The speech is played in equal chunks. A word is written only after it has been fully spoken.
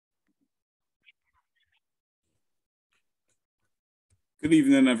Good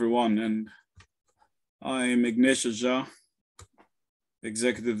evening, everyone, and I'm Ignatius Ja,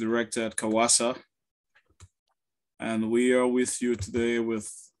 Executive Director at CAWASA, and we are with you today with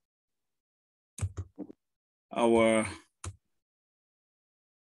our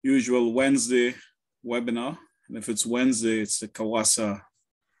usual Wednesday webinar. And if it's Wednesday, it's the CAWASA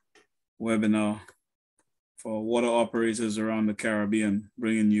webinar for water operators around the Caribbean,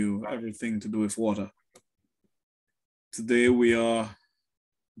 bringing you everything to do with water. Today, we are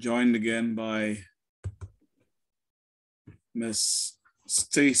joined again by Ms.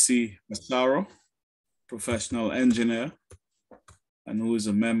 Stacy Passaro, professional engineer, and who is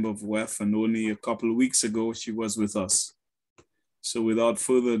a member of WEF, and only a couple of weeks ago, she was with us. So without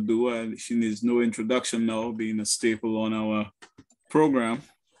further ado, she needs no introduction now, being a staple on our program.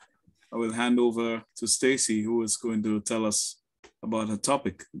 I will hand over to Stacy, who is going to tell us about her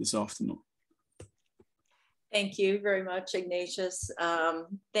topic this afternoon. Thank you very much, Ignatius.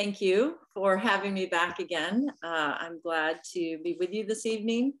 Thank you for having me back again. I'm glad to be with you this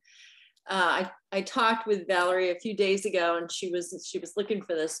evening. I talked with Valerie a few days ago, and she was looking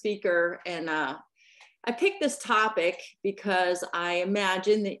for the speaker, and I picked this topic because I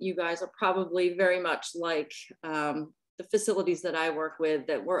imagine that you guys are probably very much like the facilities that I work with,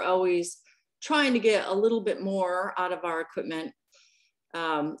 that we're always trying to get a little bit more out of our equipment.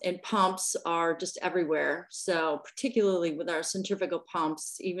 And pumps are just everywhere. So particularly with our centrifugal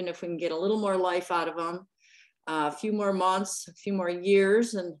pumps, even if we can get a little more life out of them, a few more months, a few more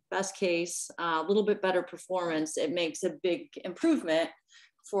years, and best case, a little bit better performance, it makes a big improvement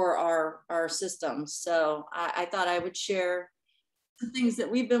for our systems. So I thought I would share the things that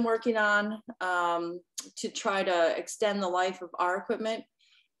we've been working on to try to extend the life of our equipment.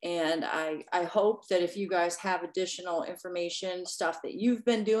 And I hope that if you guys have additional information, stuff that you've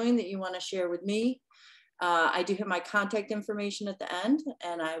been doing that you want to share with me, I do have my contact information at the end,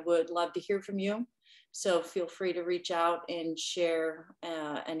 and I would love to hear from you. So feel free to reach out and share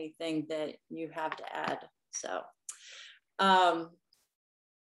anything that you have to add. So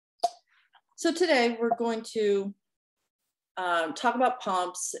today we're going to talk about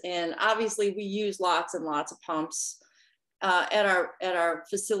pumps, and obviously we use lots and lots of pumps at our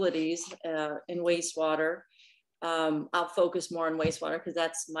facilities in wastewater. I'll focus more on wastewater because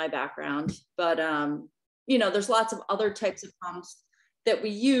that's my background. But you know, there's lots of other types of pumps that we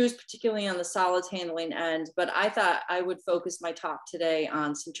use, particularly on the solids handling end. But I thought I would focus my talk today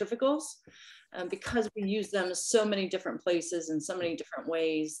on centrifugals because we use them in so many different places in so many different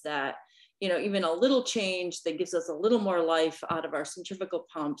ways that, you know, even a little change that gives us a little more life out of our centrifugal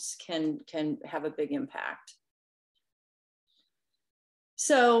pumps can have a big impact.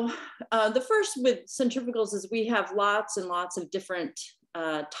 So the first with centrifugals is we have lots and lots of different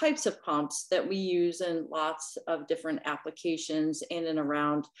types of pumps that we use in lots of different applications in and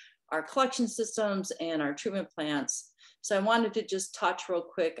around our collection systems and our treatment plants. So I wanted to just touch real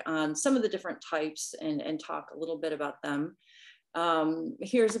quick on some of the different types and talk a little bit about them.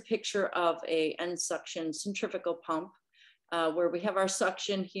 Here's a picture of a end suction centrifugal pump. Where we have our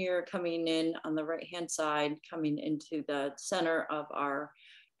suction here coming in on the right-hand side, coming into the center of our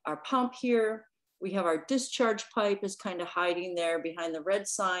pump here. We have our discharge pipe is kind of hiding there behind the red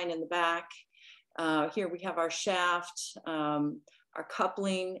sign in the back. Here we have our shaft. Our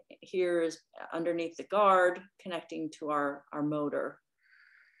coupling here is underneath the guard, connecting to our motor.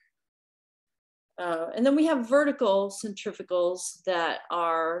 And then we have vertical centrifugals that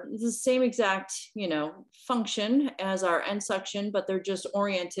are the same exact, you know, function as our end suction, but they're just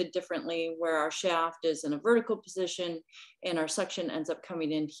oriented differently, where our shaft is in a vertical position and our suction ends up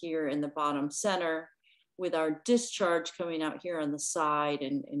coming in here in the bottom center, with our discharge coming out here on the side,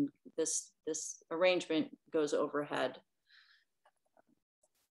 and this arrangement goes overhead.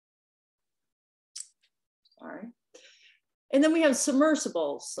 Sorry. And then we have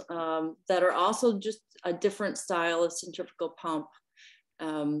submersibles that are also just a different style of centrifugal pump,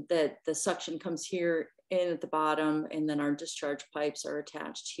 that the suction comes here in at the bottom, and then our discharge pipes are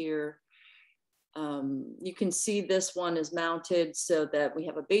attached here. You can see this one is mounted so that we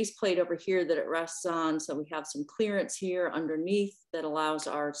have a base plate over here that it rests on. So we have some clearance here underneath that allows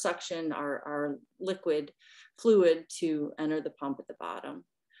our suction, our liquid fluid to enter the pump at the bottom.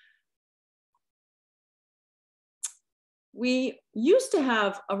 We used to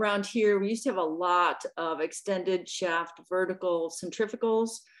have around here, we used to have a lot of extended shaft vertical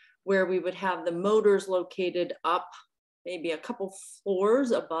centrifugals where we would have the motors located up maybe a couple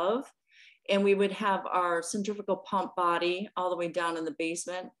floors above, and we would have our centrifugal pump body all the way down in the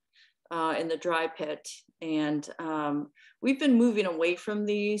basement. in the dry pit. And we've been moving away from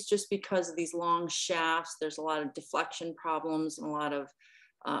these just because of these long shafts. There's a lot of deflection problems and a lot of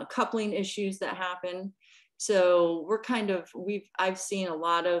coupling issues that happen. So we're I've seen a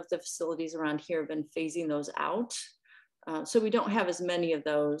lot of the facilities around here have been phasing those out. So we don't have as many of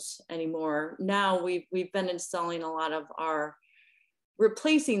those anymore. Now we've been installing a lot of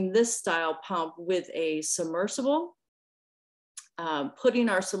replacing this style pump with a submersible, putting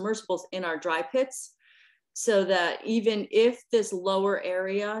our submersibles in our dry pits, so that even if this lower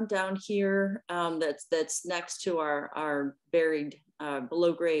area down here that's next to our buried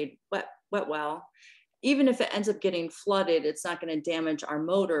below grade wet well, even if it ends up getting flooded, it's not going to damage our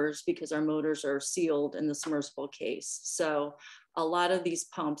motors because our motors are sealed in the submersible case. So a lot of these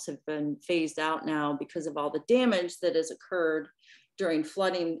pumps have been phased out now because of all the damage that has occurred during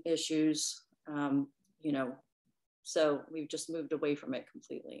flooding issues, so we've just moved away from it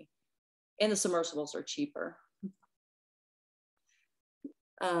completely. And the submersibles are cheaper.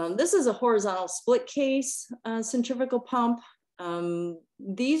 This is a horizontal split case centrifugal pump.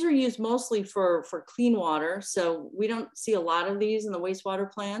 These are used mostly for clean water. So we don't see a lot of these in the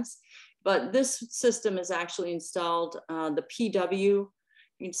wastewater plants, but this system is actually installed, the PW, you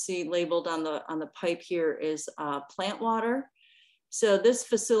can see labeled on the pipe here is plant water. So this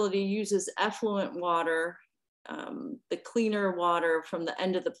facility uses effluent water, the cleaner water from the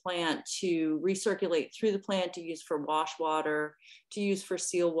end of the plant, to recirculate through the plant to use for wash water, to use for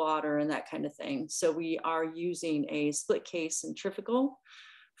seal water and that kind of thing. So we are using a split case centrifugal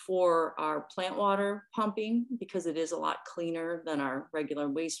for our plant water pumping because it is a lot cleaner than our regular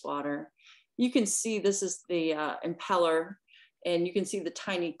wastewater. You can see this is the impeller, and you can see the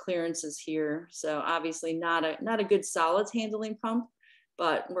tiny clearances here. So obviously not a good solids handling pump,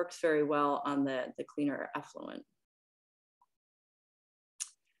 but works very well on the cleaner effluent.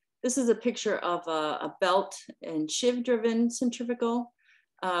 This is a picture of a belt and shiv driven centrifugal,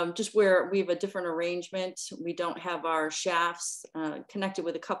 just where we have a different arrangement. We don't have our shafts connected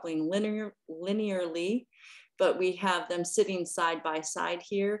with a coupling linearly, but we have them sitting side by side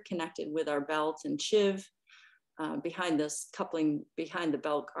here, connected with our belt and shiv behind this coupling, behind the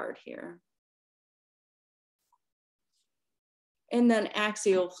belt guard here. And then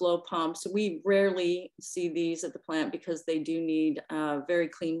axial flow pumps. We rarely see these at the plant because they do need very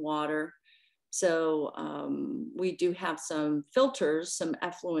clean water. So we do have some filters, some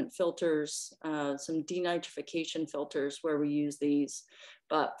effluent filters, some denitrification filters where we use these.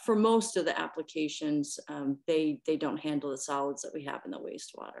 But for most of the applications, they don't handle the solids that we have in the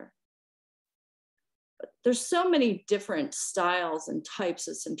wastewater. But there's so many different styles and types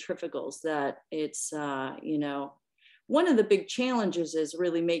of centrifugals that it's, one of the big challenges is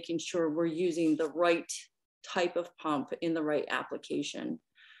really making sure we're using the right type of pump in the right application.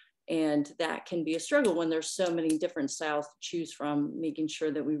 And that can be a struggle when there's so many different styles to choose from, making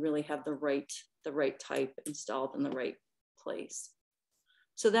sure that we really have the right type installed in the right place.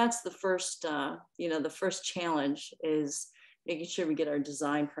 So that's the first, the first challenge is making sure we get our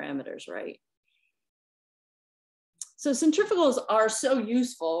design parameters right. So centrifugals are so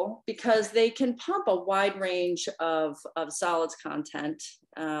useful because they can pump a wide range of solids content.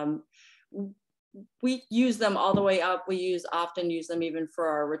 We use them all the way up. We often use them even for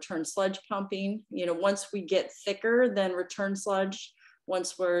our return sludge pumping. Once we get thicker than return sludge,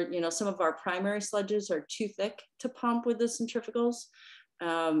 once we're, some of our primary sludges are too thick to pump with the centrifugals.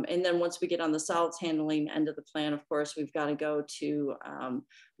 And then once we get on the solids handling end of the plant, of course, we've got to go to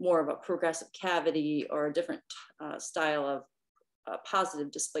more of a progressive cavity or a different style of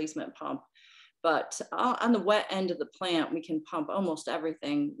positive displacement pump. But on the wet end of the plant, we can pump almost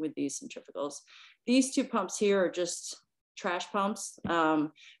everything with these centrifugals. These two pumps here are just trash pumps,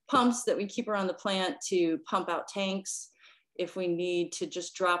 pumps that we keep around the plant to pump out tanks. If we need to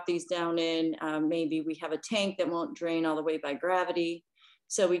just drop these down in, maybe we have a tank that won't drain all the way by gravity.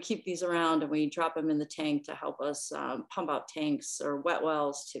 So we keep these around and we drop them in the tank to help us pump out tanks or wet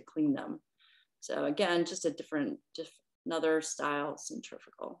wells to clean them. So again, just another style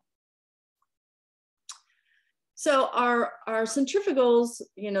centrifugal. So our centrifugals,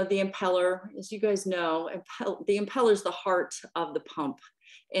 the impeller, as you guys know, the impeller is the heart of the pump.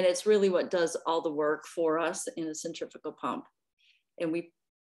 And it's really what does all the work for us in a centrifugal pump. And we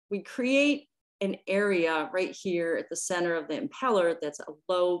create an area right here at the center of the impeller that's a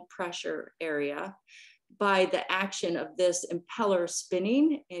low pressure area by the action of this impeller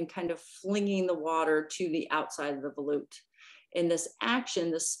spinning and kind of flinging the water to the outside of the volute. And this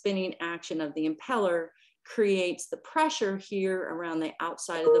action, the spinning action of the impeller, creates the pressure here around the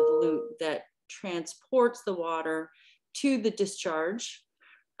outside of the volute that transports the water to the discharge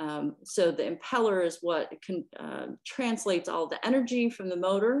So the impeller is what translates all the energy from the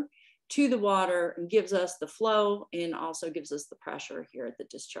motor to the water and gives us the flow and also gives us the pressure here at the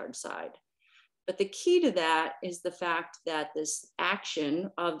discharge side. But the key to that is the fact that this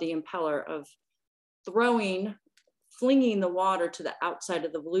action of the impeller of flinging the water to the outside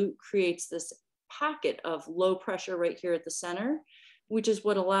of the volute creates this pocket of low pressure right here at the center, which is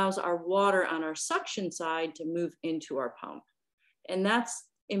what allows our water on our suction side to move into our pump. And that's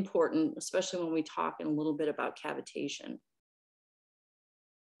important, especially when we talk in a little bit about cavitation.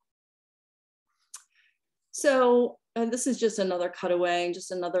 So this is just another cutaway,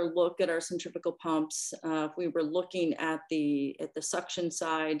 just another look at our centrifugal pumps. If we were looking at the suction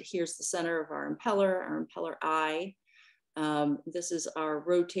side, here's the center of our impeller eye. This is our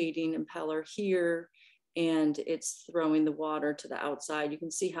rotating impeller here, and it's throwing the water to the outside. You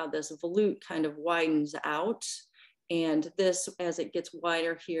can see how this volute kind of widens out. And this, as it gets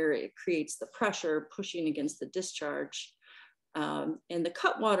wider here, it creates the pressure pushing against the discharge. And the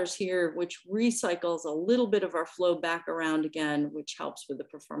cutwaters here, which recycles a little bit of our flow back around again, which helps with the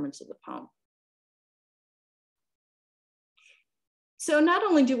performance of the pump. So not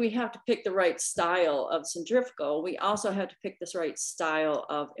only do we have to pick the right style of centrifugal, we also have to pick this right style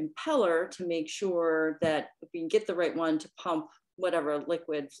of impeller to make sure that we can get the right one to pump whatever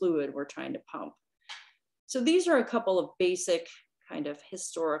liquid fluid we're trying to pump. So these are a couple of basic kind of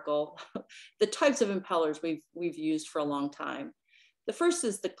historical, the types of impellers we've used for a long time. The first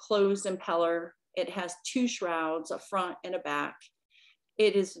is the closed impeller. It has two shrouds, a front and a back.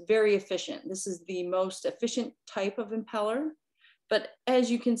 It is very efficient. This is the most efficient type of impeller. But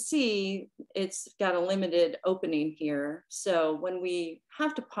as you can see, it's got a limited opening here. So when we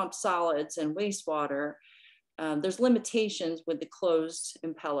have to pump solids and wastewater, there's limitations with the closed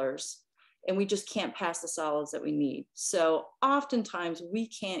impellers, and we just can't pass the solids that we need. So oftentimes we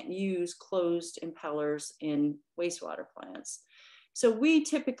can't use closed impellers in wastewater plants. So we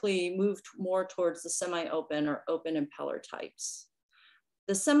typically move more towards the semi-open or open impeller types.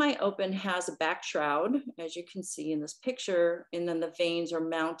 The semi-open has a back shroud, as you can see in this picture, and then the vanes are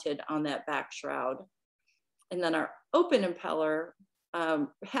mounted on that back shroud. And then our open impeller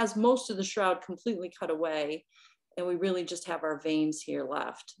has most of the shroud completely cut away, and we really just have our vanes here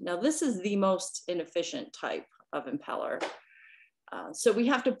left. Now, this is the most inefficient type of impeller. So we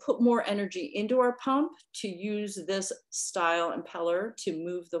have to put more energy into our pump to use this style impeller to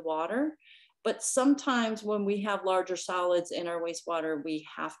move the water. But sometimes when we have larger solids in our wastewater, we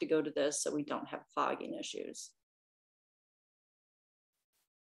have to go to this so we don't have clogging issues.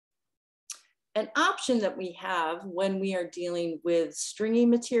 An option that we have when we are dealing with stringy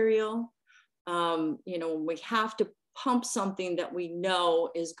material, you know, when we have to pump something that we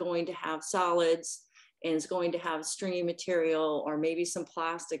know is going to have solids and is going to have stringy material or maybe some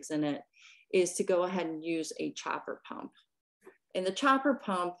plastics in it, is to go ahead and use a chopper pump. And the chopper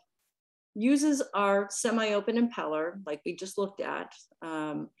pump uses our semi-open impeller like we just looked at,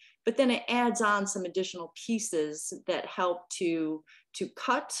 but then it adds on some additional pieces that help to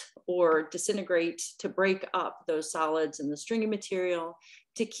cut or disintegrate, to break up those solids and the stringy material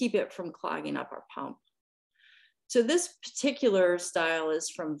to keep it from clogging up our pump. So this particular style is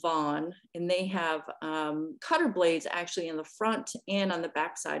from Vaughan, and they have cutter blades actually in the front and on the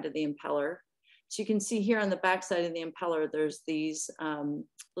back side of the impeller. So you can see here on the back side of the impeller, there's these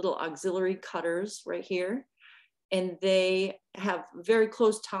little auxiliary cutters right here, and they have very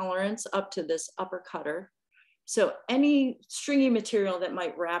close tolerance up to this upper cutter. So any stringy material that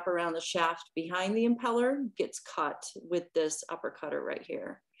might wrap around the shaft behind the impeller gets cut with this upper cutter right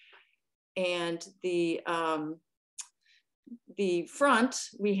here. And the front,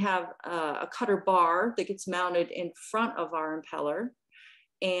 we have a cutter bar that gets mounted in front of our impeller.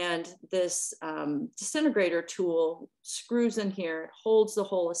 And this disintegrator tool screws in here, holds the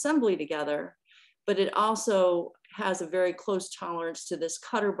whole assembly together, but it also has a very close tolerance to this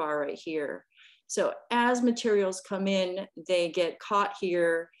cutter bar right here. So as materials come in, they get caught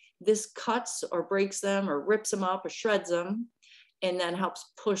here. This cuts or breaks them or rips them up or shreds them, and then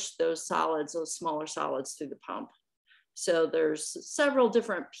helps push those solids, those smaller solids, through the pump. So there's several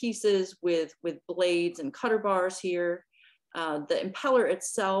different pieces with blades and cutter bars here. The impeller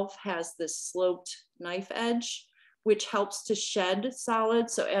itself has this sloped knife edge, which helps to shed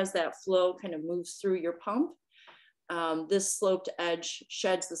solids. So as that flow kind of moves through your pump, this sloped edge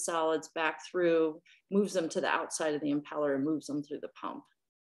sheds the solids back through, moves them to the outside of the impeller, and moves them through the pump.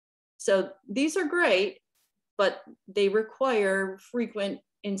 So these are great, but they require frequent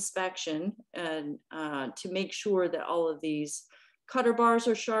inspection and to make sure that all of these cutter bars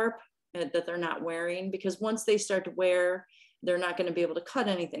are sharp and that they're not wearing, because once they start to wear, they're not going to be able to cut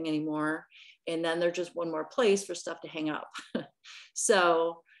anything anymore. And then they're just one more place for stuff to hang up.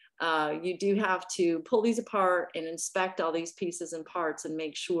 So you do have to pull these apart and inspect all these pieces and parts and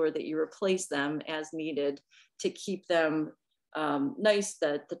make sure that you replace them as needed to keep them nice,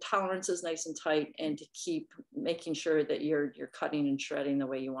 that the tolerance is nice and tight, and to keep making sure that you're cutting and shredding the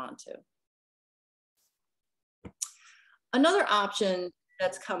way you want to. Another option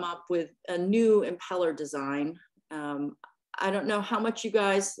that's come up with a new impeller design, I don't know how much you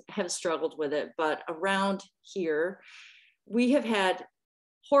guys have struggled with it, but around here, we have had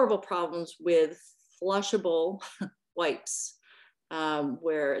horrible problems with flushable wipes,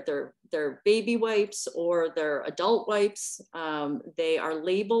 where they're baby wipes or they're adult wipes. They are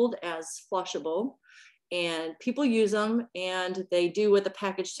labeled as flushable, and people use them and they do what the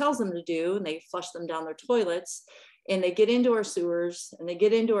package tells them to do, and they flush them down their toilets, and they get into our sewers and they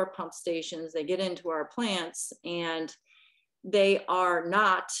get into our pump stations, they get into our plants, and they are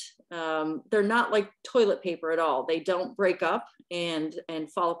not, they're not like toilet paper at all. They don't break up and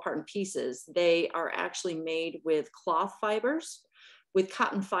fall apart in pieces. They are actually made with cloth fibers, with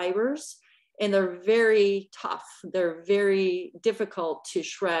cotton fibers, and they're very tough. They're very difficult to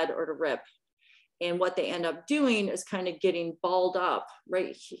shred or to rip. And what they end up doing is kind of getting balled up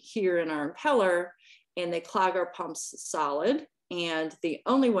right here in our impeller, and they clog our pumps solid. And the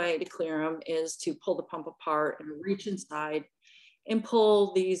only way to clear them is to pull the pump apart and reach inside and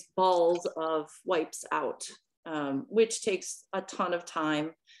pull these balls of wipes out, which takes a ton of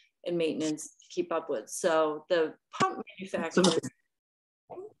time and maintenance to keep up with. So the pump manufacturer.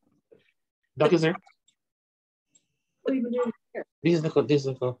 Doc is there? What are you doing here? This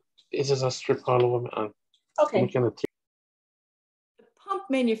is a strip all over my arm. Okay. The pump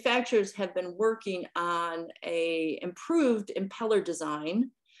manufacturers have been working on a improved impeller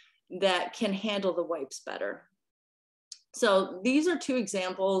design that can handle the wipes better. So these are two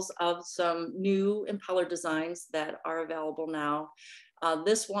examples of some new impeller designs that are available now.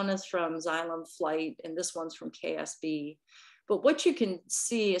 This one is from Xylem Flight, and this one's from KSB. But what you can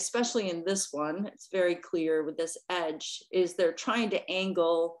see, especially in this one, it's very clear with this edge, is they're trying to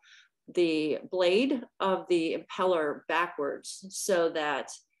angle the blade of the impeller backwards so that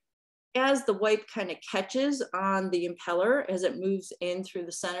as the wipe kind of catches on the impeller, as it moves in through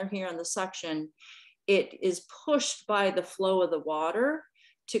the center here on the suction, it is pushed by the flow of the water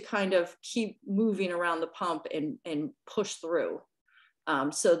to kind of keep moving around the pump and push through.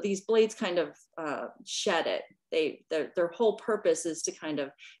 So these blades kind of shed it. Their whole purpose is to kind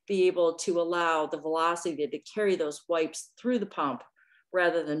of be able to allow the velocity to carry those wipes through the pump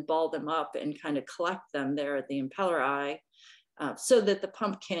rather than ball them up and kind of collect them there at the impeller eye, so that the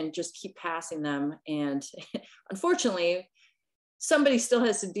pump can just keep passing them. And unfortunately, somebody still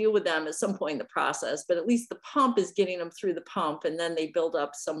has to deal with them at some point in the process, but at least the pump is getting them through the pump, and then they build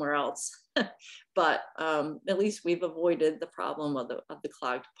up somewhere else. But at least we've avoided the problem of the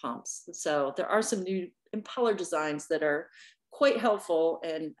clogged pumps. So there are some new impeller designs that are quite helpful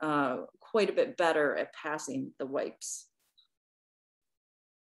and quite a bit better at passing the wipes.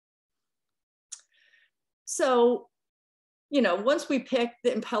 So, you know, once we pick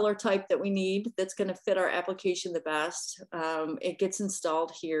the impeller type that we need, that's going to fit our application the best, it gets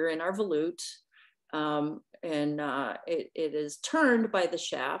installed here in our volute, and it is turned by the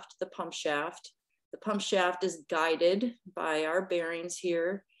shaft, the pump shaft. The pump shaft is guided by our bearings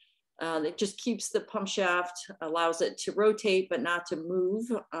here. It just keeps the pump shaft, allows it to rotate but not to move,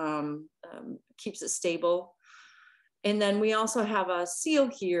 keeps it stable. And then we also have a seal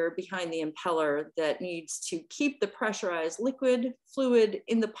here behind the impeller that needs to keep the pressurized liquid fluid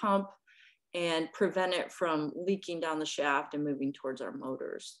in the pump and prevent it from leaking down the shaft and moving towards our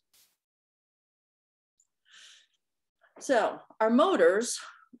motors. So our motors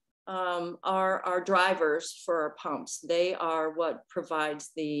are our drivers for our pumps. They are what provides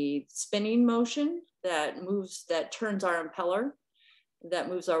the spinning motion that moves, that turns our impeller, that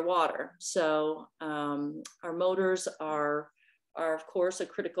moves our water. So our motors are of course a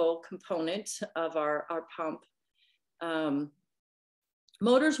critical component of our pump.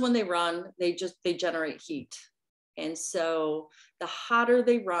 Motors, when they run, they generate heat. And so the hotter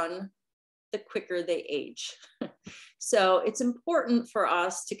they run, the quicker they age. So it's important for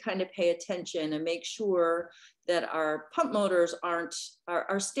us to kind of pay attention and make sure that our pump motors are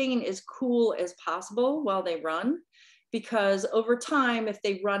staying as cool as possible while they run, because over time, if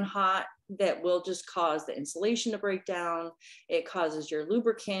they run hot, that will just cause the insulation to break down. It causes your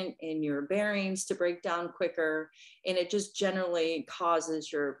lubricant and your bearings to break down quicker. And it just generally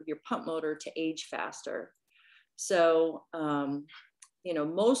causes your pump motor to age faster. So, you know,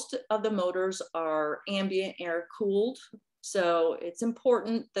 most of the motors are ambient air cooled So it's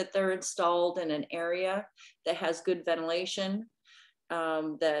important that they're installed in an area that has good ventilation.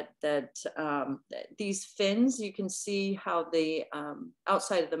 These fins, you can see how the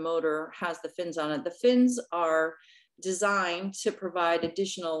outside of the motor has the fins on it. The fins are designed to provide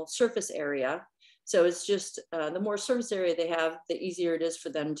additional surface area. So it's just the more surface area they have, the easier it is for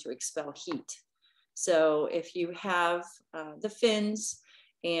them to expel heat. So if you have the fins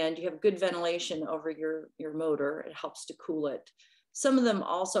and you have good ventilation over your motor, it helps to cool it. Some of them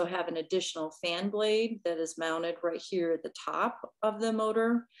also have an additional fan blade that is mounted right here at the top of the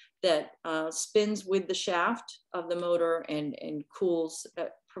motor that spins with the shaft of the motor and cools,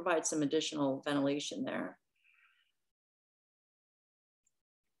 provides some additional ventilation there.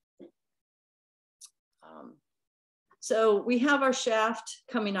 So we have our shaft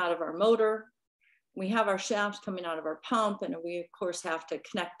coming out of our motor. We have our shafts coming out of our pump, and we of course have to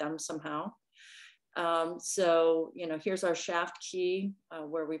connect them somehow. So, you know, here's our shaft key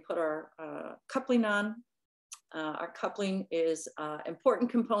where we put our coupling on. Our coupling is an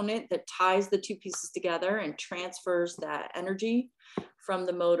important component that ties the two pieces together and transfers that energy from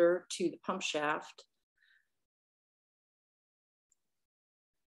the motor to the pump shaft.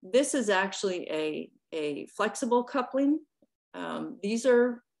 This is actually a flexible coupling. These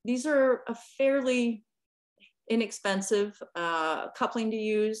are a fairly inexpensive coupling to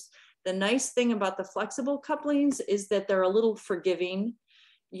use. The nice thing about the flexible couplings is that they're a little forgiving.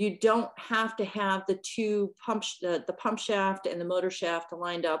 You don't have to have the two the pump shaft and the motor shaft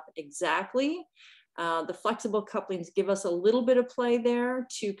lined up exactly. The flexible couplings give us a little bit of play there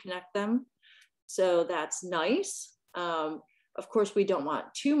to connect them. So that's nice. Of course, we don't want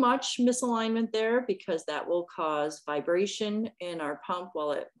too much misalignment there because that will cause vibration in our pump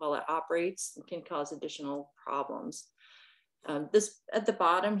while it operates. It can cause additional problems. This at the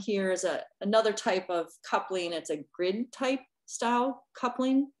bottom here is another type of coupling. It's a grid type style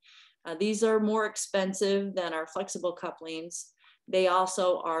coupling. These are more expensive than our flexible couplings. They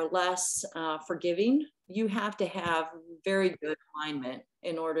also are less forgiving. You have to have very good alignment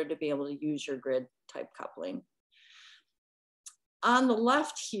in order to be able to use your grid type coupling. On the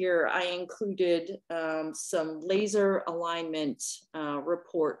left here, I included some laser alignment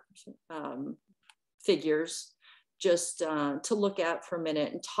report figures just to look at for a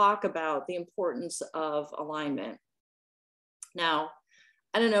minute and talk about the importance of alignment. Now,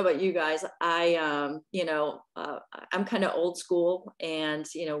 I don't know about you guys. I'm kind of old school, and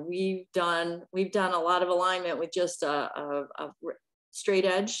we've done a lot of alignment with just a straight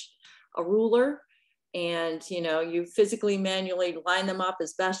edge, a ruler. And you physically manually line them up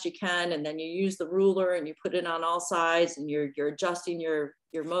as best you can, and then you use the ruler and you put it on all sides, and you're adjusting your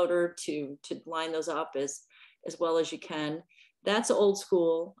motor to line those up as well as you can. That's old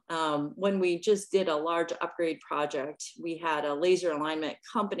school. When we just did a large upgrade project, we had a laser alignment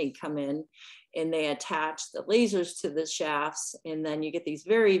company come in, and they attached the lasers to the shafts, and then you get these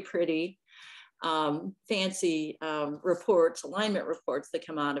very pretty fancy alignment reports that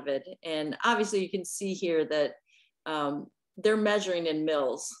come out of it. And obviously you can see here that they're measuring in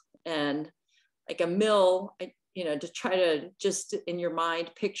mils, and like a mil, to try to just in your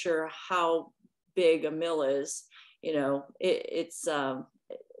mind picture how big a mil is, they're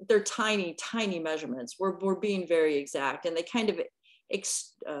tiny, tiny measurements. We're being very exact, and they kind of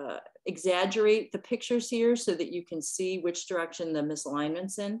exaggerate the pictures here so that you can see which direction the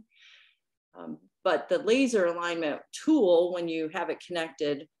misalignment's in. But the laser alignment tool, when you have it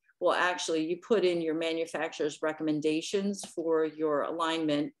connected, will actually, you put in your manufacturer's recommendations for your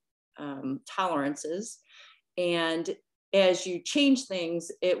alignment tolerances. And as you change things,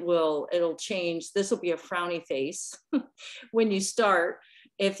 it'll change. This will be a frowny face when you start,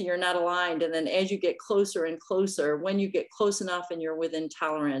 if you're not aligned. And then as you get closer and closer, when you get close enough and you're within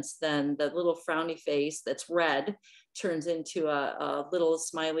tolerance, then the little frowny face that's red turns into a little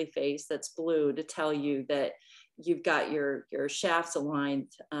smiley face that's blue to tell you that you've got your shafts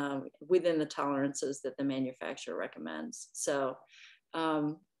aligned within the tolerances that the manufacturer recommends. So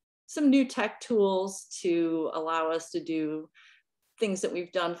some new tech tools to allow us to do things that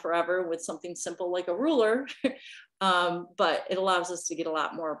we've done forever with something simple like a ruler, but it allows us to get a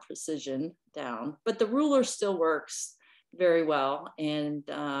lot more precision down. But the ruler still works very well, and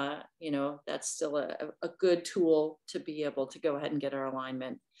that's still a good tool to be able to go ahead and get our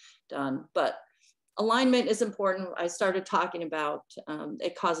alignment done. But alignment is important. I started talking about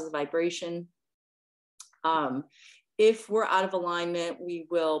it causes vibration. If we're out of alignment, we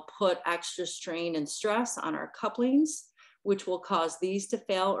will put extra strain and stress on our couplings, which will cause these to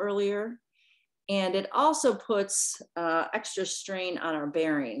fail earlier. And it also puts extra strain on our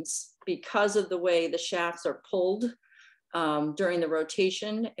bearings because of the way the shafts are pulled during the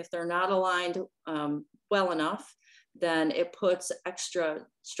rotation. If they're not aligned well enough, then it puts extra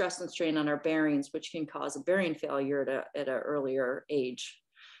stress and strain on our bearings, which can cause a bearing failure at an earlier age.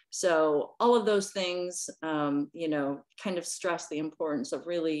 So all of those things, you know, kind of stress the importance of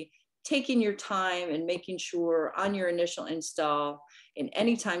really taking your time and making sure on your initial install, and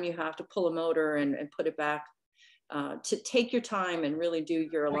anytime you have to pull a motor and put it back, to take your time and really do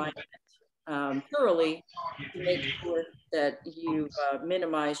your alignment thoroughly to make sure that you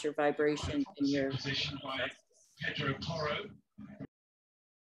minimize your vibration in your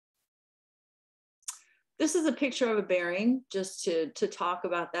This is a picture of a bearing, just to talk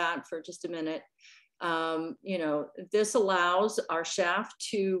about that for just a minute. You know, this allows our shaft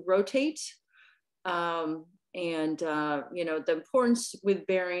to rotate. You know, the importance with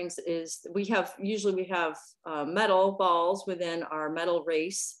bearings is usually we have metal balls within our metal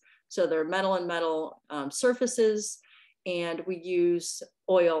race. So they're metal and metal surfaces, and we use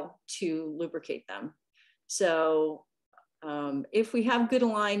oil to lubricate them. So if we have good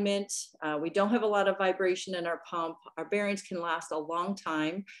alignment, we don't have a lot of vibration in our pump, our bearings can last a long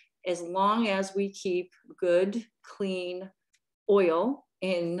time, as long as we keep good, clean oil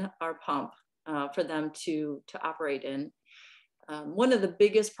in our pump for them to operate in. One of the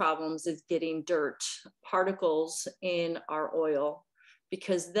biggest problems is getting dirt, particles in our oil,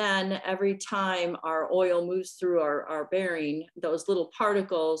 because then every time our oil moves through our bearing, those little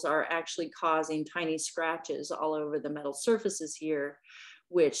particles are actually causing tiny scratches all over the metal surfaces here,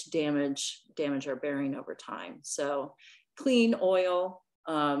 which damage our bearing over time. So clean oil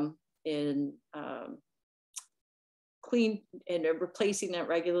clean and replacing it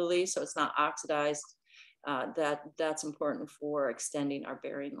regularly so it's not oxidized, that's important for extending our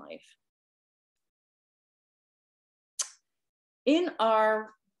bearing life. In our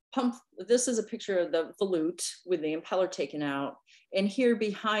pump, this is a picture of the volute with the impeller taken out. And here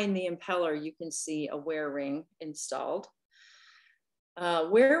behind the impeller, you can see a wear ring installed.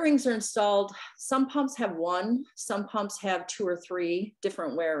 Wear rings are installed, some pumps have one, some pumps have 2 or 3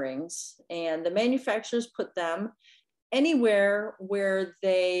 different wear rings, and the manufacturers put them anywhere where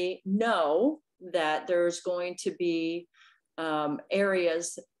they know that there's going to be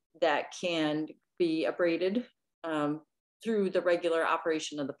areas that can be abraded through the regular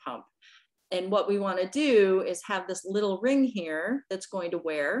operation of the pump. And what we want to do is have this little ring here that's going to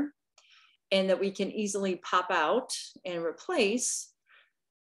wear, and that we can easily pop out and replace,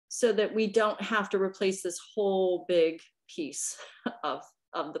 so that we don't have to replace this whole big piece of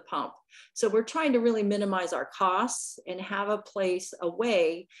the pump. So we're trying to really minimize our costs and have a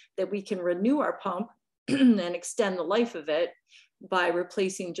way that we can renew our pump and extend the life of it by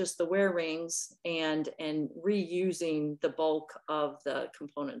replacing just the wear rings and reusing the bulk of the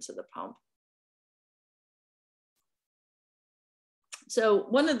components of the pump. So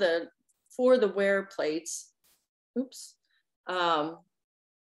for the wear plates,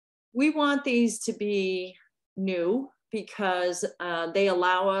 we want these to be new because they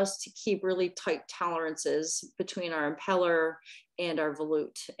allow us to keep really tight tolerances between our impeller and our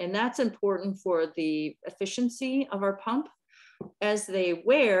volute. And that's important for the efficiency of our pump. As they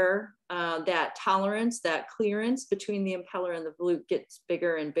wear, that tolerance, that clearance between the impeller and the volute gets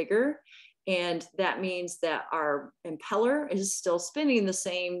bigger and bigger. And that means that our impeller is still spinning the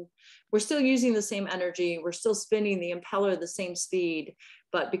same, we're still using the same energy, we're still spinning the impeller the same speed,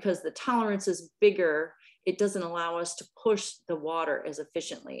 but because the tolerance is bigger, it doesn't allow us to push the water as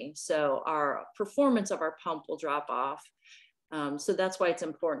efficiently. So our performance of our pump will drop off. So that's why it's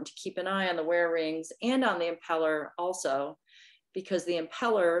important to keep an eye on the wear rings and on the impeller also, because the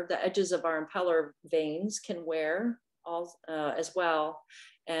impeller, the edges of our impeller veins can wear as well.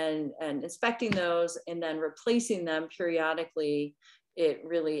 And inspecting those and then replacing them periodically, it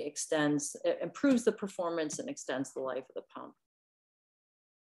really it improves the performance and extends the life of the pump.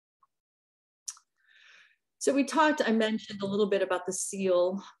 So I mentioned a little bit about the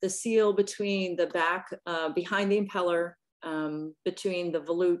seal between the back, behind the impeller, between the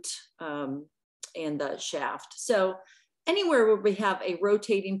volute and the shaft. So anywhere where we have a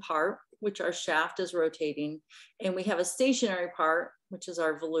rotating part, which our shaft is rotating, and we have a stationary part, which is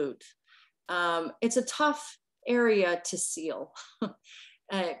our volute, it's a tough area to seal.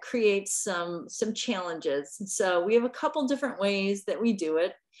 It creates some challenges. So we have a couple different ways that we do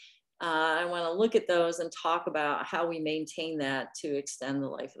it. I want to look at those and talk about how we maintain that to extend the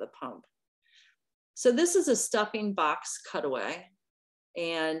life of the pump. So this is a stuffing box cutaway.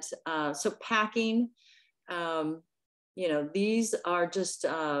 And so packing, you know, these are just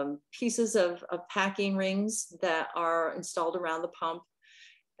pieces of packing rings that are installed around the pump.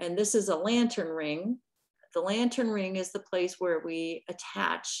 And this is a lantern ring the lantern ring is the place where we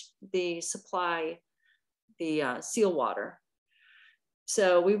attach the supply, the seal water.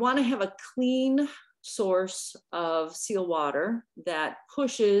 So we want to have a clean source of seal water that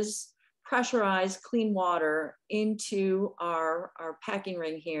pushes pressurized clean water into our packing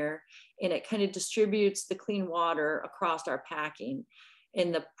ring here, and it kind of distributes the clean water across our packing.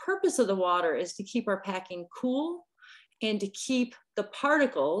 And the purpose of the water is to keep our packing cool and to keep the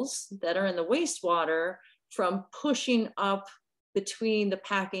particles that are in the wastewater from pushing up between the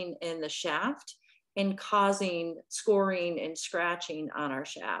packing and the shaft and causing scoring and scratching on our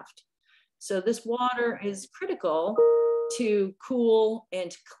shaft. So this water is critical to cool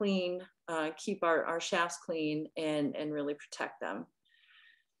and clean, keep our shafts clean and really protect them.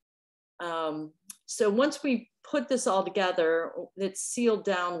 So once we put this all together, it's sealed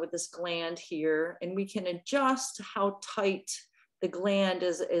down with this gland here, and we can adjust how tight the gland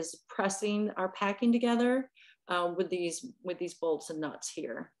is pressing our packing together with these bolts and nuts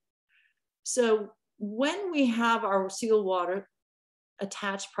here. So when we have our seal water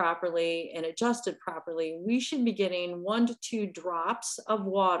attached properly and adjusted properly, we should be getting 1 to 2 drops of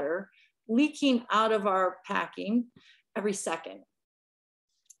water leaking out of our packing every second.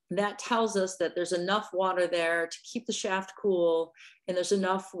 That tells us that there's enough water there to keep the shaft cool, and there's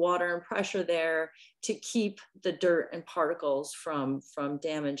enough water and pressure there to keep the dirt and particles from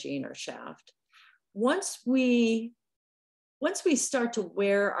damaging our shaft. Once we start to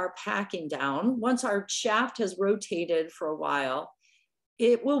wear our packing down, once our shaft has rotated for a while,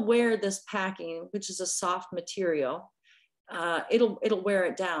 it will wear this packing, which is a soft material. It'll wear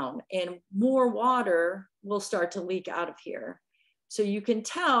it down, and more water will start to leak out of here. So you can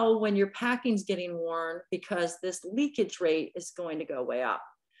tell when your packing's getting worn because this leakage rate is going to go way up.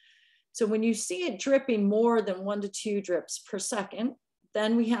 So when you see it dripping more than 1 to 2 drips per second,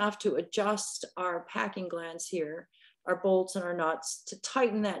 then we have to adjust our packing glands here, our bolts and our nuts, to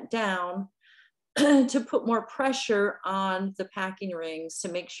tighten that down to put more pressure on the packing rings to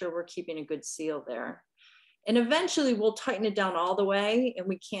make sure we're keeping a good seal there. And eventually we'll tighten it down all the way and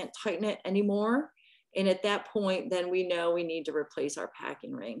we can't tighten it anymore. And at that point, then we know we need to replace our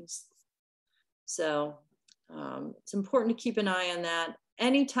packing rings. So it's important to keep an eye on that.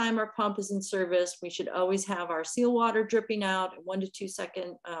 Anytime our pump is in service, we should always have our seal water dripping out at 1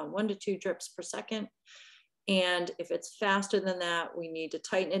 to 2 drips per second. And if it's faster than that, we need to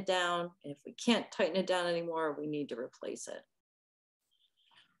tighten it down. And if we can't tighten it down anymore, we need to replace it.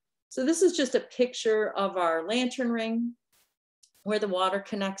 So this is just a picture of our lantern ring, where the water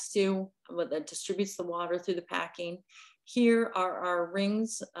connects to, that distributes the water through the packing. Here are our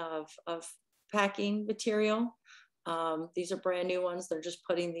rings of packing material. These are brand new ones. They're just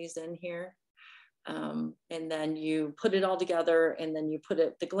putting these in here. And then you put it all together, and then you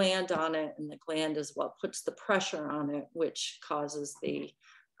put the gland on it, and the gland is what puts the pressure on it, which causes to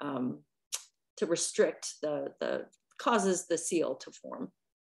restrict causes the seal to form.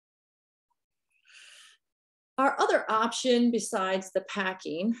 Our other option besides the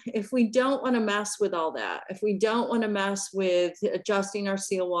packing, if we don't want to mess with all that, if we don't want to mess with adjusting our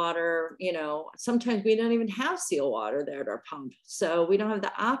seal water, you know, sometimes we don't even have seal water there at our pump. So we don't have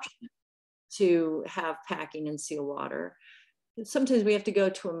the option to have packing and seal water. Sometimes we have to go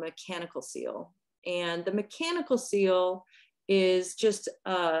to a mechanical seal. And the mechanical seal is just,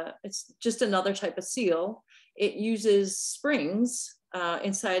 it's just another type of seal. It uses springs.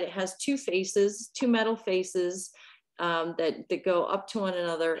 Inside it has 2 faces, 2 metal faces that go up to one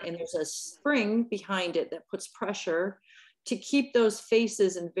another, and there's a spring behind it that puts pressure to keep those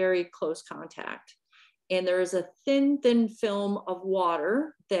faces in very close contact. And there is a thin film of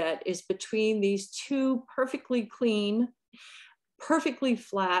water that is between these 2 perfectly clean, perfectly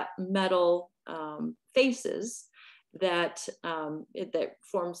flat metal faces that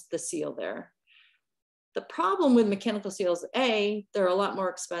forms the seal there. The problem with mechanical seals, A, they're a lot more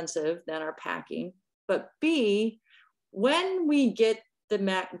expensive than our packing, but B, when we get the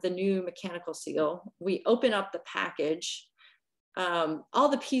new mechanical seal, we open up the package, all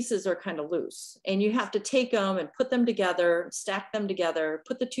the pieces are kind of loose, and you have to take them and put them together, stack them together,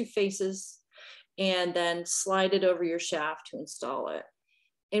 put the 2 faces, and then slide it over your shaft to install it.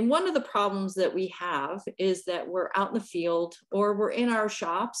 And one of the problems that we have is that we're out in the field, or we're in our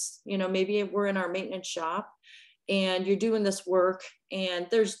shops, you know, maybe we're in our maintenance shop and you're doing this work and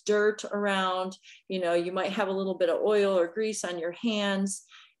there's dirt around, you know, you might have a little bit of oil or grease on your hands.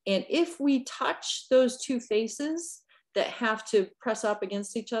 And if we touch those 2 faces that have to press up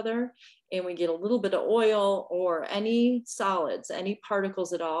against each other, and we get a little bit of oil or any solids, any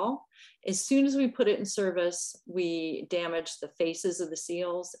particles at all, as soon as we put it in service, we damage the faces of the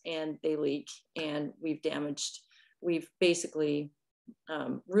seals and they leak, and we've basically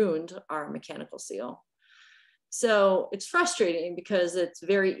ruined our mechanical seal. So it's frustrating because it's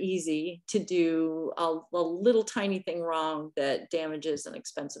very easy to do a little tiny thing wrong that damages an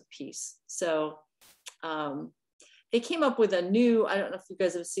expensive piece. So they came up with a new, I don't know if you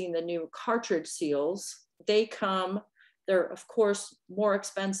guys have seen the new cartridge seals. They're of course more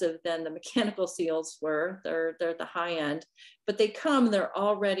expensive than the mechanical seals were. They're at the high end, but they're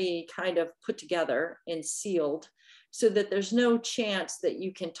already kind of put together and sealed so that there's no chance that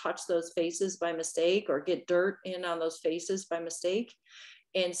you can touch those faces by mistake or get dirt in on those faces by mistake.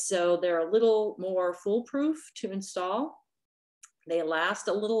 And so they're a little more foolproof to install. They last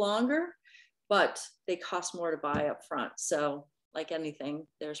a little longer, but they cost more to buy up front. So like anything,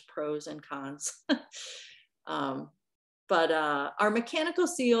 there's pros and cons. But our mechanical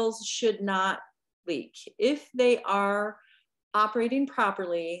seals should not leak. If they are operating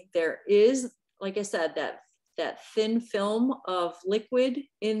properly, there is, like I said, that thin film of liquid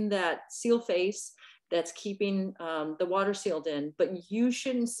in that seal face that's keeping the water sealed in, but you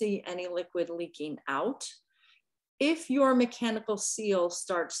shouldn't see any liquid leaking out. If your mechanical seal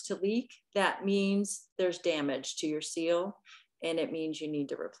starts to leak, that means there's damage to your seal, and it means you need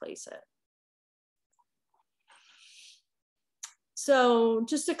to replace it. So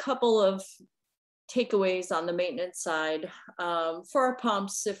just a couple of takeaways on the maintenance side. For our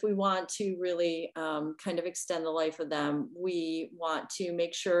pumps, if we want to really kind of extend the life of them, we want to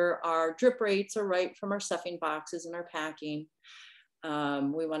make sure our drip rates are right from our stuffing boxes and our packing.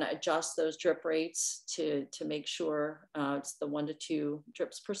 We want to adjust those drip rates to make sure it's the 1 to 2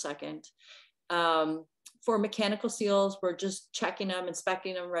 drips per second. For mechanical seals, we're just checking them,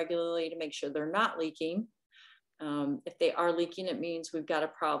 inspecting them regularly to make sure they're not leaking. If they are leaking, it means we've got a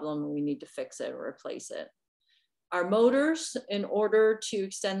problem and we need to fix it or replace it. Our motors, in order to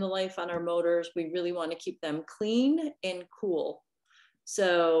extend the life on our motors, we really want to keep them clean and cool.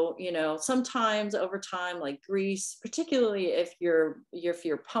 So, you know, sometimes over time, like grease, particularly if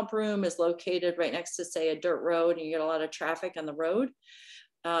your pump room is located right next to, say, a dirt road and you get a lot of traffic on the road,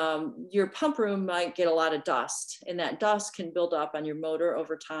 your pump room might get a lot of dust, and that dust can build up on your motor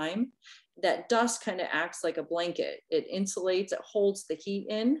over time. That dust kind of acts like a blanket. It insulates, it holds the heat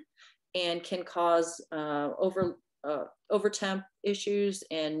in, and can cause over temp issues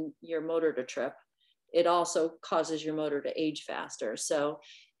and your motor to trip. It also causes your motor to age faster. So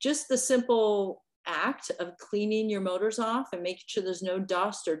just the simple act of cleaning your motors off and making sure there's no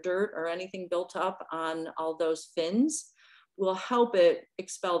dust or dirt or anything built up on all those fins will help it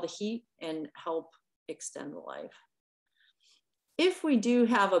expel the heat and help extend the life. If we do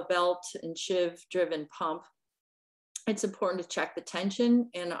have a belt and sheave driven pump, it's important to check the tension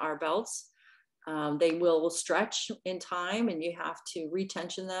in our belts. They will stretch in time and you have to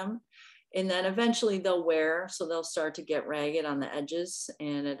retension them. And then eventually they'll wear, so they'll start to get ragged on the edges.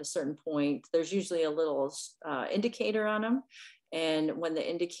 And at a certain point, there's usually a little indicator on them. And when the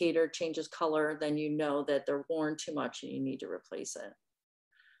indicator changes color, then you know that they're worn too much and you need to replace it.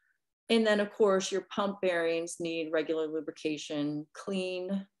 And then of course, your pump bearings need regular lubrication.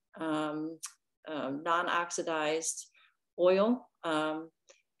 Clean, non-oxidized oil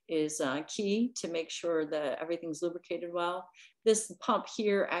is key to make sure that everything's lubricated well. This pump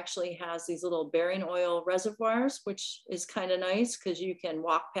here actually has these little bearing oil reservoirs, which is kind of nice because you can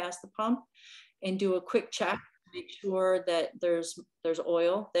walk past the pump and do a quick check to make sure that there's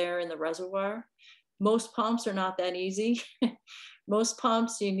oil there in the reservoir. Most pumps are not that easy. Most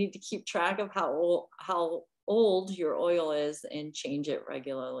pumps, you need to keep track of how old your oil is and change it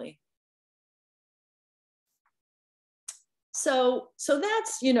regularly. So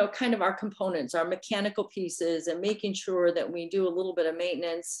that's, you know, kind of our components, our mechanical pieces, and making sure that we do a little bit of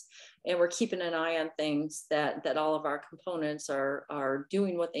maintenance and we're keeping an eye on things, that all of our components are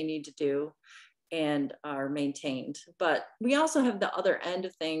doing what they need to do and are maintained. But we also have the other end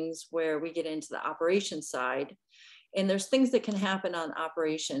of things where we get into the operations side. And there's things that can happen on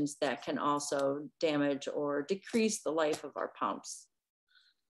operations that can also damage or decrease the life of our pumps.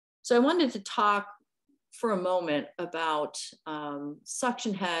 So I wanted to talk for a moment about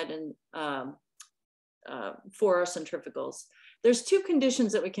suction head and for our centrifugals. There's two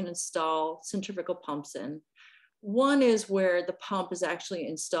conditions that we can install centrifugal pumps in. One is where the pump is actually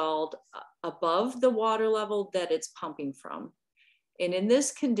installed above the water level that it's pumping from. And in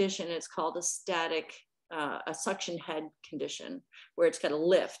this condition, it's called a static, a suction head condition, where it's got to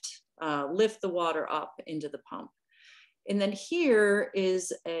lift the water up into the pump. And then here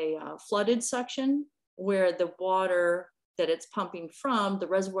is a flooded section where the water that it's pumping from, the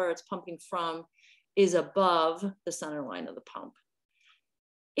reservoir it's pumping from, is above the center line of the pump.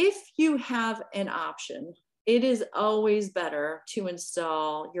 If you have an option, it is always better to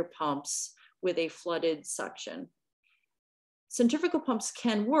install your pumps with a flooded section. Centrifugal pumps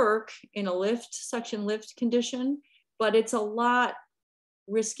can work in a suction lift condition, but it's a lot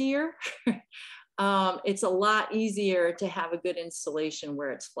riskier. It's a lot easier to have a good installation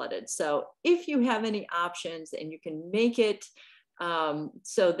where it's flooded. So if you have any options and you can make it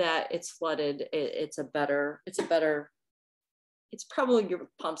so that it's flooded, it's probably your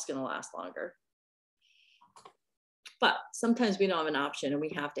pump's gonna last longer. But sometimes we don't have an option and we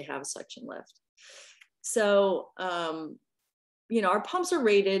have to have a suction lift. So, you know, our pumps are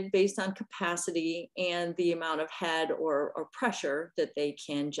rated based on capacity and the amount of head or pressure that they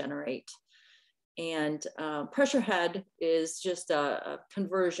can generate. And pressure head is just a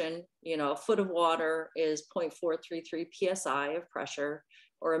conversion. You know, a foot of water is 0.433 PSI of pressure,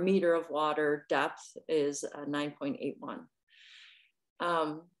 or a meter of water depth is 9.81.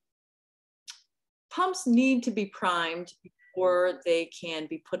 Pumps need to be primed before they can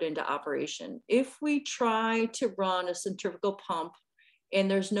be put into operation. If we try to run a centrifugal pump and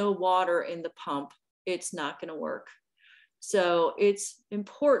there's no water in the pump, it's not going to work. So it's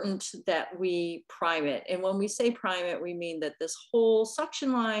important that we prime it. And when we say prime it, we mean that this whole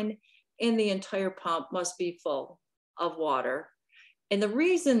suction line and the entire pump must be full of water. And the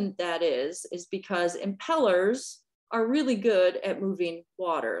reason that is because impellers are really good at moving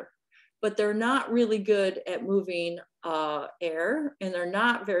water, but they're not really good at moving air, and they're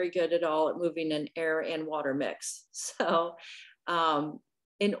not very good at all at moving an air and water mix. So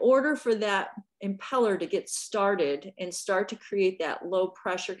in order for that impeller to get started and start to create that low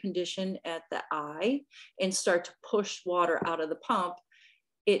pressure condition at the eye and start to push water out of the pump,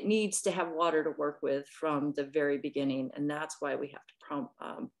 it needs to have water to work with from the very beginning. And that's why we have to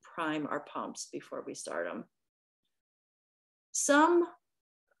prime our pumps before we start them. Some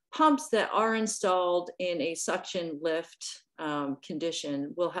pumps that are installed in a suction lift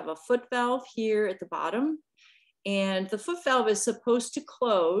condition will have a foot valve here at the bottom. And the foot valve is supposed to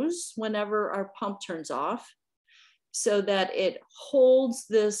close whenever our pump turns off, so that it holds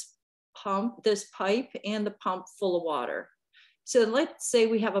this pipe and the pump full of water. So let's say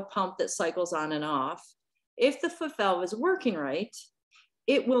we have a pump that cycles on and off. If the foot valve is working right,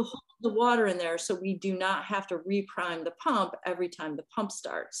 it will hold the water in there so we do not have to reprime the pump every time the pump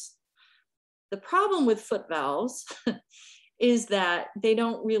starts. The problem with foot valves is that they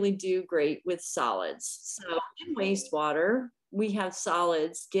don't really do great with solids. So in wastewater, we have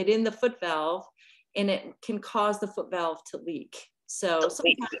solids get in the foot valve and it can cause the foot valve to leak. So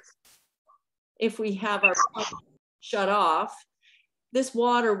sometimes if we have our pump shut off, this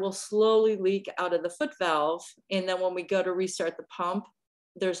water will slowly leak out of the foot valve. And then when we go to restart the pump,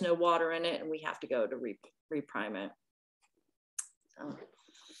 there's no water in it and we have to go to reprime it.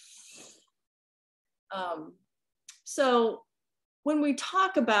 So when we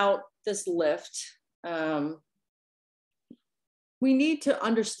talk about this lift, we need to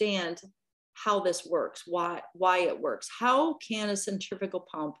understand how this works, why it works. How can a centrifugal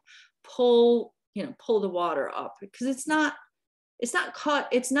pump pull the water up? Because it's not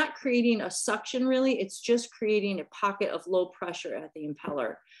creating a suction really, it's just creating a pocket of low pressure at the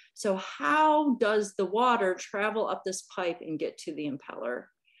impeller. So how does the water travel up this pipe and get to the impeller?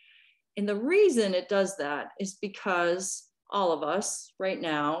 And the reason it does that is because all of us right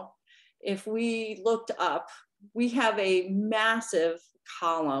now, if we looked up, we have a massive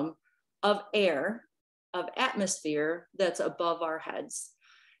column of air, of atmosphere that's above our heads.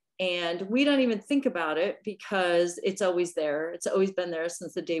 And we don't even think about it because it's always there. It's always been there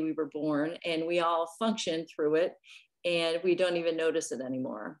since the day we were born, and we all function through it and we don't even notice it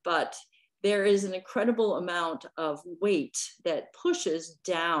anymore. But there is an incredible amount of weight that pushes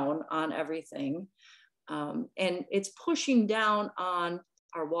down on everything. And it's pushing down on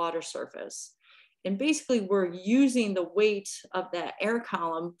our water surface. And basically we're using the weight of that air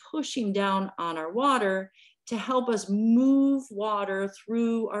column pushing down on our water to help us move water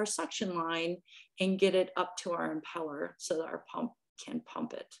through our suction line and get it up to our impeller so that our pump can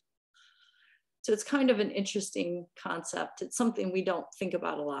pump it. So it's kind of an interesting concept. It's something we don't think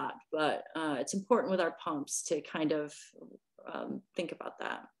about a lot, but it's important with our pumps to kind of think about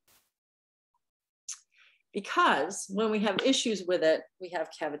that. Because when we have issues with it, we have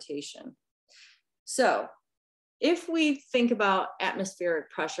cavitation. So if we think about atmospheric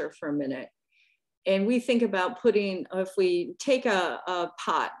pressure for a minute, and we think about if we take a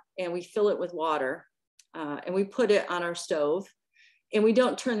pot and we fill it with water, and we put it on our stove and we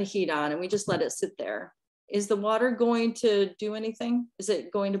don't turn the heat on and we just let it sit there, is the water going to do anything? Is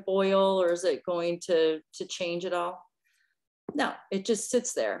it going to boil, or is it going to change at all? No, it just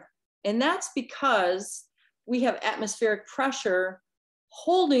sits there. And that's because we have atmospheric pressure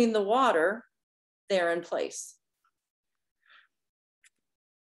holding the water there in place.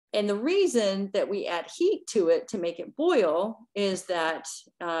 And the reason that we add heat to it to make it boil is that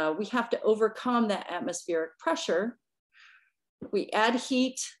we have to overcome that atmospheric pressure. We add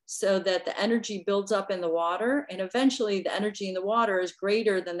heat so that the energy builds up in the water, and eventually the energy in the water is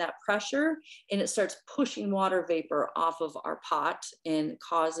greater than that pressure, and it starts pushing water vapor off of our pot and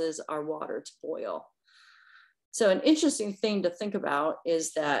causes our water to boil. So an interesting thing to think about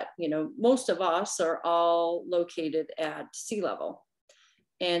is that, you know, most of us are all located at sea level.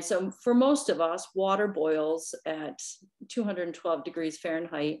 And so for most of us, water boils at 212 degrees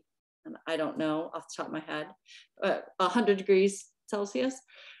Fahrenheit. And I don't know off the top of my head, 100 degrees Celsius.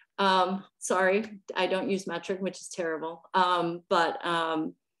 Sorry, I don't use metric, which is terrible.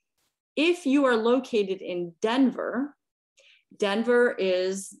 If you are located in Denver, Denver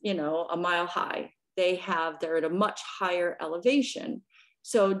is, you know, a mile high. They're at a much higher elevation.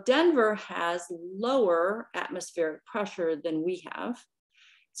 So Denver has lower atmospheric pressure than we have.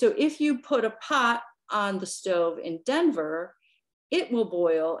 So if you put a pot on the stove in Denver, it will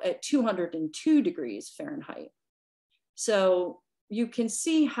boil at 202 degrees Fahrenheit. So you can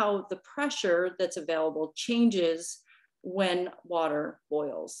see how the pressure that's available changes when water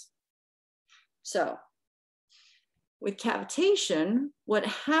boils. So with cavitation, what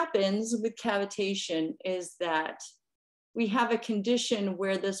happens with cavitation is that we have a condition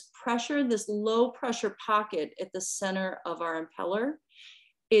where this pressure, this low pressure pocket at the center of our impeller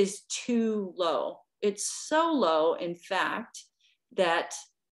is too low. It's so low, in fact, that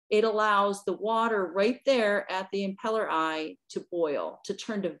it allows the water right there at the impeller eye to boil, to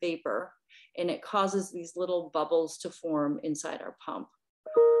turn to vapor, and it causes these little bubbles to form inside our pump.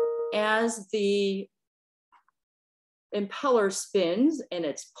 As the impeller spins and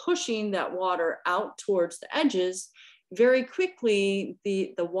it's pushing that water out towards the edges, very quickly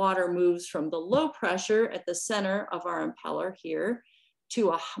the water moves from the low pressure at the center of our impeller here to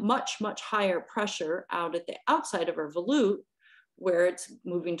a much, much higher pressure out at the outside of our volute, where it's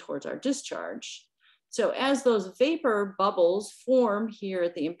moving towards our discharge. So as those vapor bubbles form here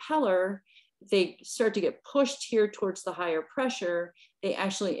at the impeller, they start to get pushed here towards the higher pressure, they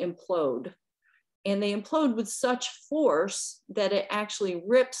actually implode. And they implode with such force that it actually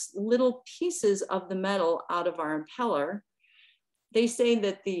rips little pieces of the metal out of our impeller. They say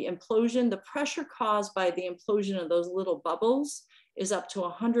that the implosion, the pressure caused by the implosion of those little bubbles is up to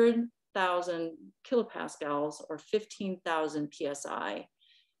 100,000 kilopascals or 15,000 PSI.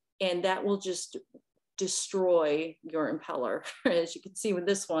 And that will just destroy your impeller. As you can see with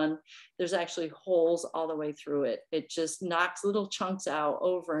this one, there's actually holes all the way through it. It just knocks little chunks out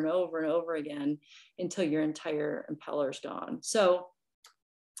over and over and over again until your entire impeller is gone. So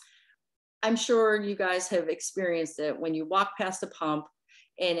I'm sure you guys have experienced it when you walk past a pump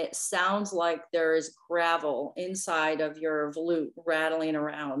and it sounds like there is gravel inside of your volute rattling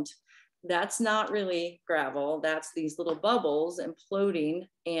around. That's not really gravel. That's these little bubbles imploding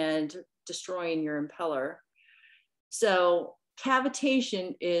and destroying your impeller. So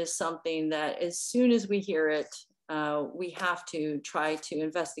cavitation is something that as soon as we hear it, we have to try to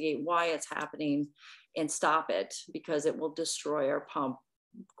investigate why it's happening and stop it, because it will destroy our pump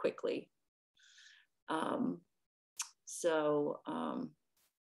quickly.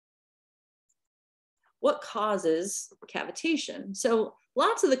 What causes cavitation? So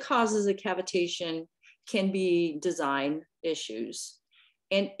lots of the causes of cavitation can be design issues.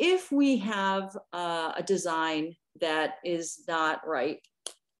 And if we have a design that is not right,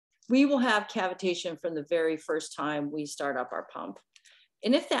 we will have cavitation from the very first time we start up our pump.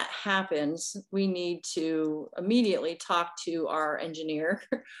 And if that happens, we need to immediately talk to our engineer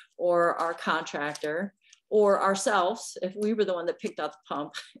or our contractor or ourselves, if we were the one that picked out the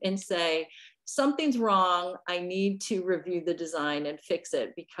pump, and say, something's wrong. I need to review the design and fix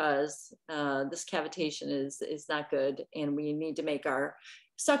it, because this cavitation is not good, and we need to make our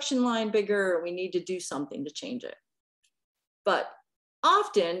suction line bigger, or we need to do something to change it. But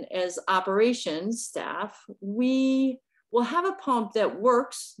often as operations staff, we will have a pump that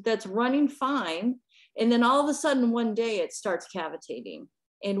works, that's running fine, and then all of a sudden one day it starts cavitating.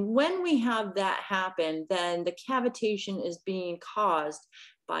 And when we have that happen, then the cavitation is being caused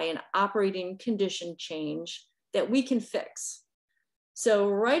by an operating condition change that we can fix. So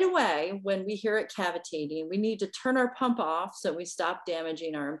right away, when we hear it cavitating, we need to turn our pump off so we stop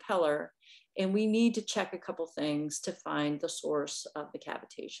damaging our impeller. And we need to check a couple things to find the source of the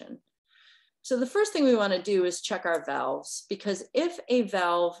cavitation. So the first thing we want to do is check our valves, because if a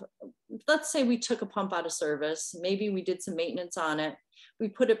valve, let's say we took a pump out of service, maybe we did some maintenance on it, we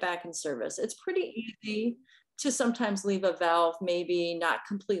put it back in service. It's pretty easy to sometimes leave a valve maybe not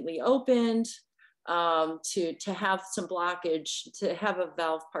completely opened, to have some blockage, to have a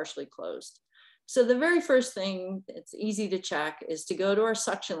valve partially closed. So the very first thing, it's easy to check, is to go to our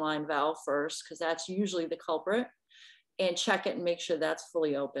suction line valve first, because that's usually the culprit, and check it and make sure that's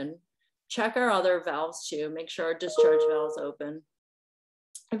fully open. Check our other valves too, make sure our discharge valve's open.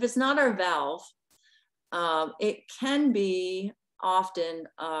 If it's not our valve, it can be often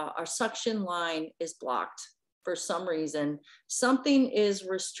our suction line is blocked for some reason. Something is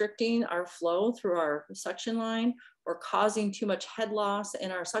restricting our flow through our suction line or causing too much head loss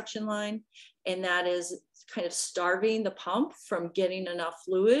in our suction line. And that is kind of starving the pump from getting enough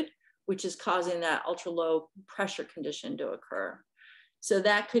fluid, which is causing that ultra low pressure condition to occur. So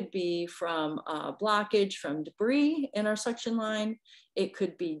that could be from blockage from debris in our suction line. It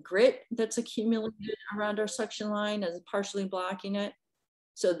could be grit that's accumulated around our suction line as partially blocking it.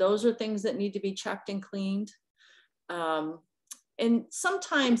 So those are things that need to be checked and cleaned. And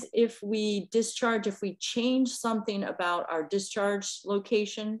sometimes if we discharge, if we change something about our discharge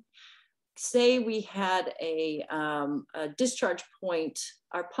location, say we had a discharge point,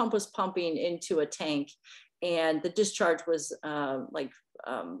 our pump was pumping into a tank and the discharge was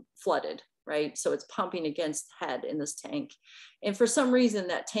flooded, right? So it's pumping against head in this tank. And for some reason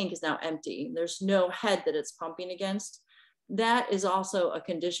that tank is now empty. There's no head that it's pumping against. That is also a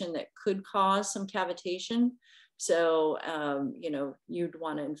condition that could cause some cavitation. So, you'd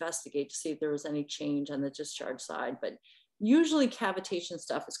want to investigate to see if there was any change on the discharge side, but usually cavitation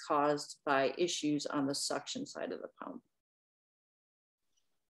stuff is caused by issues on the suction side of the pump.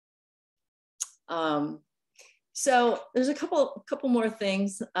 So there's a couple more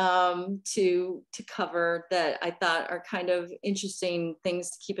things to cover that I thought are kind of interesting things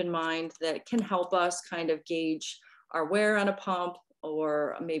to keep in mind that can help us kind of gauge our wear on a pump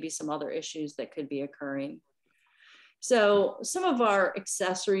or maybe some other issues that could be occurring. So some of our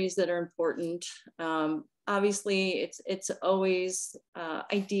accessories that are important, obviously it's always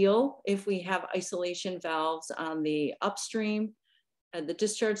ideal if we have isolation valves on the upstream, the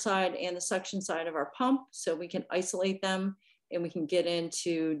discharge side and the suction side of our pump, so we can isolate them and we can get in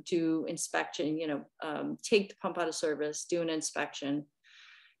to do inspection, take the pump out of service, do an inspection.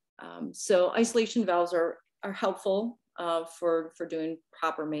 So isolation valves are helpful for doing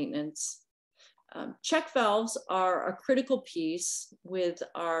proper maintenance. Check valves are a critical piece with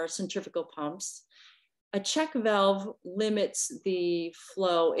our centrifugal pumps. A check valve limits the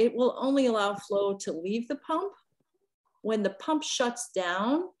flow. It will only allow flow to leave the pump. When the pump shuts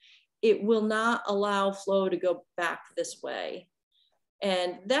down, it will not allow flow to go back this way.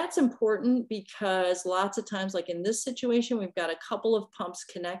 And that's important because lots of times, like in this situation, we've got a couple of pumps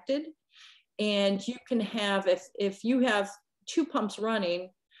connected, and you can have, if you have two pumps running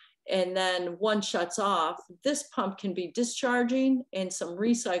and then one shuts off, this pump can be discharging and some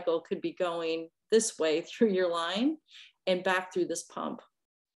recycle could be going this way through your line and back through this pump.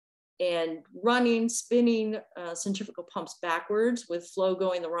 And spinning centrifugal pumps backwards with flow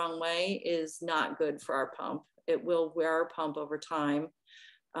going the wrong way is not good for our pump. It will wear our pump over time.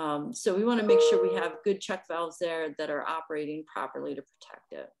 So we want to make sure we have good check valves there that are operating properly to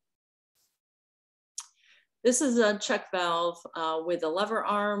protect it. This is a check valve with a lever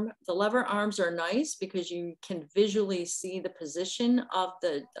arm. The lever arms are nice because you can visually see the position of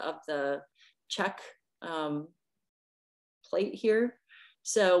the check plate here.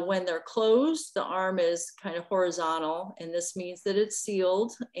 So when they're closed, the arm is kind of horizontal, and this means that it's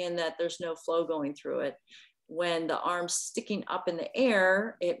sealed and that there's no flow going through it. When the arm's sticking up in the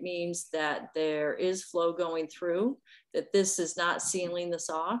air, it means that there is flow going through, that this is not sealing this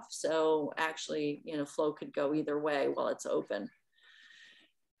off. So actually, flow could go either way while it's open.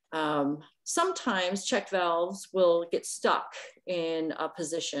 Sometimes check valves will get stuck in a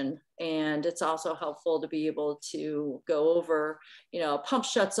position, and it's also helpful to be able to go over, a pump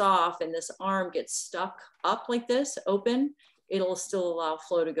shuts off and this arm gets stuck up like this, open, it'll still allow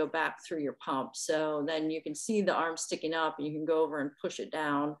flow to go back through your pump. So then you can see the arm sticking up and you can go over and push it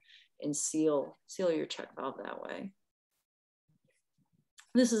down and seal your check valve that way.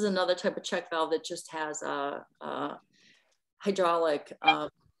 This is another type of check valve that just has a hydraulic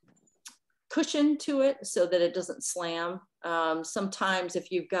cushion to it so that it doesn't slam. Sometimes if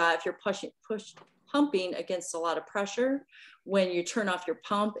you're pumping against a lot of pressure, when you turn off your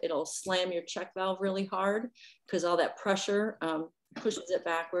pump, it'll slam your check valve really hard because all that pressure pushes it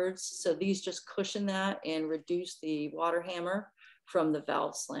backwards. So these just cushion that and reduce the water hammer from the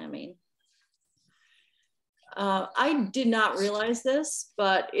valve slamming. I did not realize this,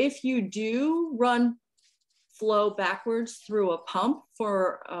 but if you do run flow backwards through a pump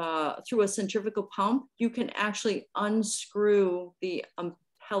through a centrifugal pump, you can actually unscrew the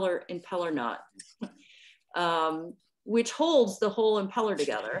impeller nut, which holds the whole impeller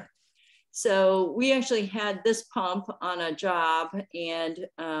together. So we actually had this pump on a job, and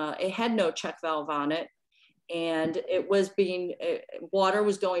it had no check valve on it, and it was water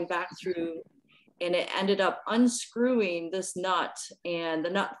was going back through, and it ended up unscrewing this nut, and the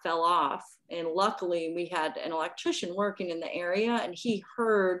nut fell off. And luckily we had an electrician working in the area, and he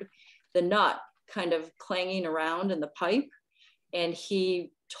heard the nut kind of clanging around in the pipe, and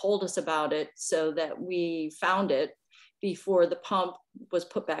he told us about it so that we found it before the pump was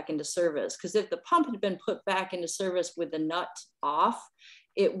put back into service. Because if the pump had been put back into service with the nut off,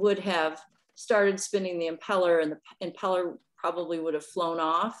 it would have started spinning the impeller, and the impeller probably would have flown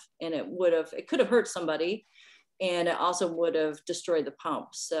off, and it could have hurt somebody, and it also would have destroyed the pump.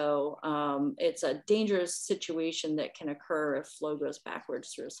 So it's a dangerous situation that can occur if flow goes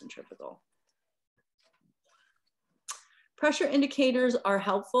backwards through a centrifugal. Pressure indicators are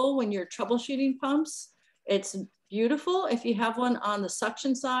helpful when you're troubleshooting pumps. It's beautiful if you have one on the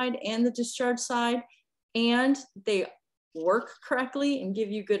suction side and the discharge side, and they work correctly and give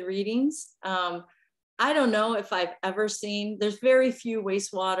you good readings. I don't know if I've ever seen, there's very few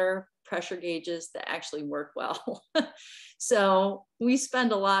wastewater pressure gauges that actually work well. So we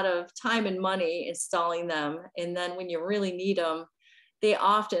spend a lot of time and money installing them. And then when you really need them, they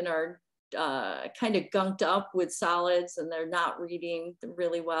often are kind of gunked up with solids, and they're not reading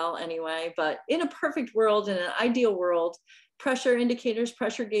really well anyway. But in a perfect world, in an ideal world, pressure indicators,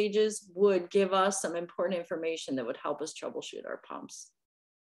 pressure gauges would give us some important information that would help us troubleshoot our pumps.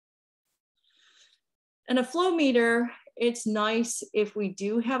 And a flow meter, it's nice if we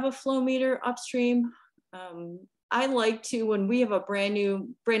do have a flow meter upstream. I like to, when we have a brand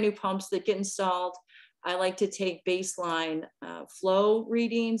new pumps that get installed, I like to take baseline flow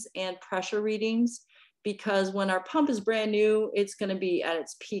readings and pressure readings, because when our pump is brand new, it's going to be at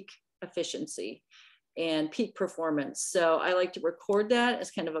its peak efficiency and peak performance. So I like to record that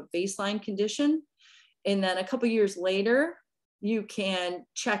as kind of a baseline condition. And then a couple years later, you can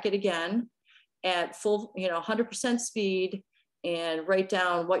check it again at full, 100% speed, and write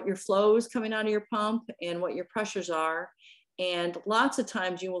down what your flow is coming out of your pump and what your pressures are. And lots of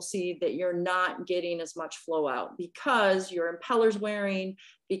times you will see that you're not getting as much flow out because your impeller's wearing,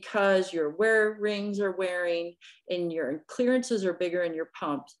 because your wear rings are wearing, and your clearances are bigger in your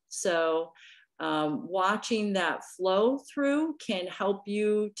pump. So watching that flow through can help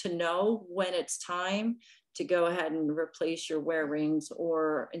you to know when it's time to go ahead and replace your wear rings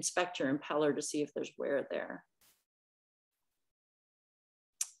or inspect your impeller to see if there's wear there.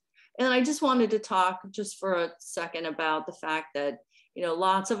 And I just wanted to talk just for a second about the fact that,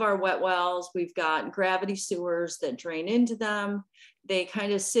 lots of our wet wells, we've got gravity sewers that drain into them. They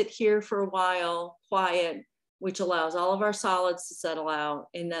kind of sit here for a while, quiet, which allows all of our solids to settle out.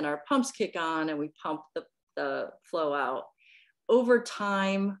 And then our pumps kick on and we pump the flow out. Over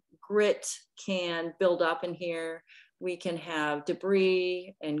time, grit can build up in here. We can have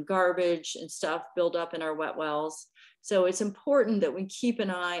debris and garbage and stuff build up in our wet wells. So it's important that we keep an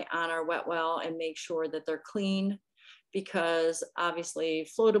eye on our wet well and make sure that they're clean, because obviously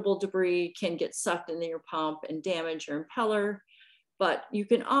floatable debris can get sucked into your pump and damage your impeller. But you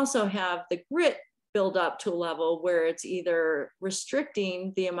can also have the grit build up to a level where it's either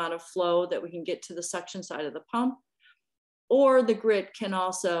restricting the amount of flow that we can get to the suction side of the pump, or the grit can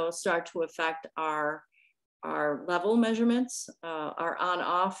also start to affect our level measurements, our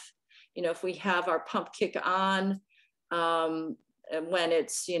on-off. If we have our pump kick on when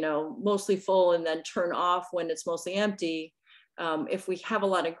it's mostly full, and then turn off when it's mostly empty, if we have a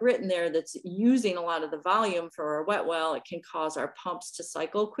lot of grit in there that's using a lot of the volume for our wet well, it can cause our pumps to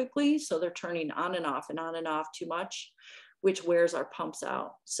cycle quickly. So they're turning on and off too much, which wears our pumps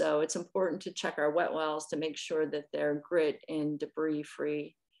out. So it's important to check our wet wells to make sure that they're grit and debris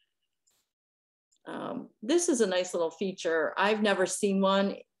free. This is a nice little feature. I've never seen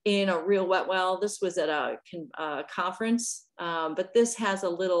one in a real wet well. This was at a conference, but this has a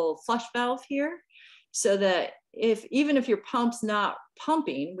little flush valve here, so that even if your pump's not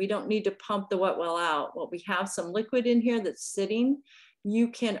pumping, we don't need to pump the wet well out. Well, we have some liquid in here that's sitting. You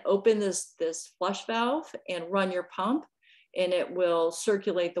can open this flush valve and run your pump, and it will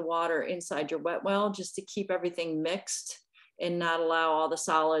circulate the water inside your wet well just to keep everything mixed and not allow all the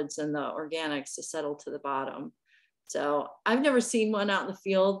solids and the organics to settle to the bottom. So I've never seen one out in the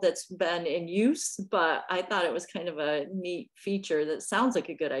field that's been in use, but I thought it was kind of a neat feature that sounds like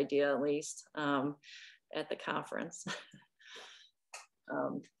a good idea, at least at the conference.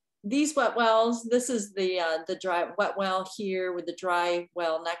 These wet wells, this is the dry wet well here with the dry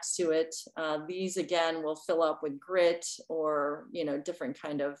well next to it. These again will fill up with grit or, you know, different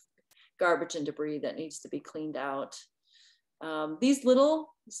kind of garbage and debris that needs to be cleaned out. These little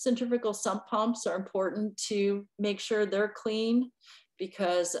centrifugal sump pumps are important to make sure they're clean,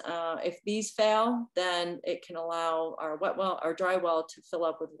 because if these fail, then it can allow our wet well, our dry well to fill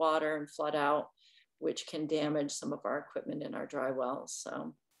up with water and flood out, which can damage some of our equipment in our dry wells.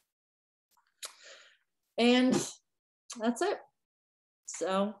 So, and that's it.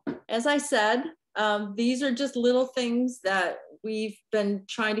 So as I said, these are just little things that we've been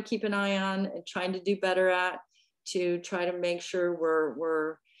trying to keep an eye on and trying to do better at, to try to make sure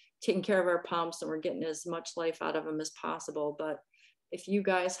we're taking care of our pumps and we're getting as much life out of them as possible. But if you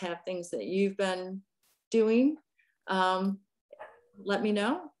guys have things that you've been doing, let me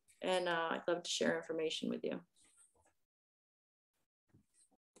know, and I'd love to share information with you.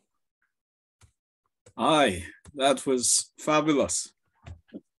 Aye, that was fabulous.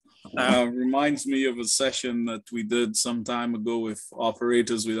 Reminds me of a session that we did some time ago with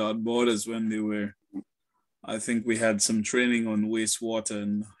Operators Without Borders when they were, I think we had some training on wastewater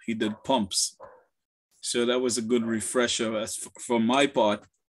and he did pumps. So that was a good refresher as from my part,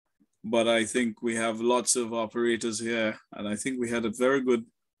 but I think we have lots of operators here and I think we had a very good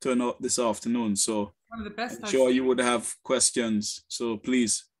turnout this afternoon. So One of the best I'm sure you would have questions. So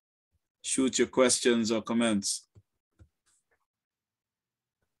please shoot your questions or comments.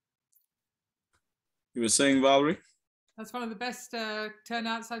 You were saying, Valerie? That's one of the best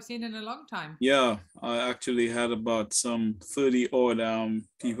turnouts I've seen in a long time. Yeah, I actually had about some 30 odd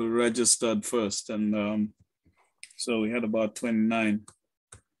people registered first, and so we had about 29.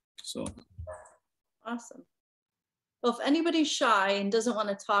 So awesome. Well, if anybody's shy and doesn't want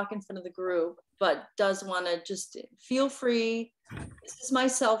to talk in front of the group, but does want to, just feel free. This is my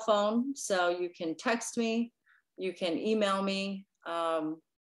cell phone, so you can text me, you can email me,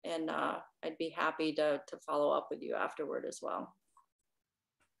 and I'd be happy to follow up with you afterward as well.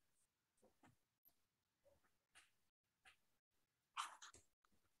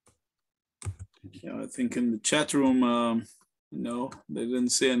 Yeah, I think in the chat room, no, they didn't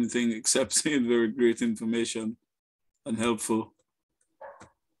say anything except saying very great information and helpful.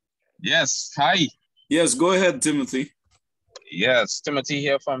 Yes, hi. Yes, go ahead, Timothy. Yes, Timothy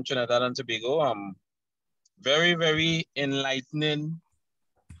here from Trinidad and Tobago. Very, very enlightening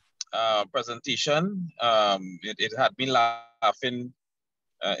presentation. It had me laughing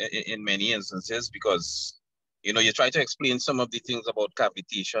in many instances because, you know, you try to explain some of the things about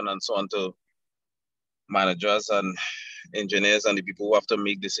cavitation and so on to managers and engineers and the people who have to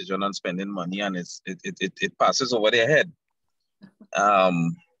make decisions on spending money, and it passes over their head.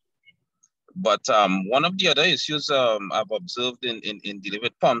 But one of the other issues I've observed in dealing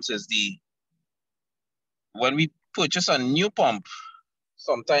with pumps is when we purchase a new pump,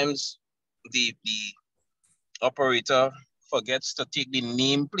 sometimes the operator forgets to take the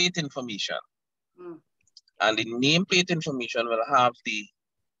nameplate information. And the nameplate information will have the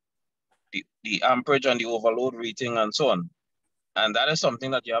amperage and the overload rating and so on. And that is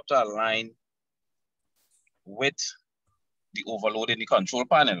something that you have to align with the overload in the control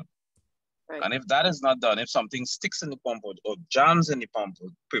panel. Right. And if that is not done, if something sticks in the pump or jams in the pump or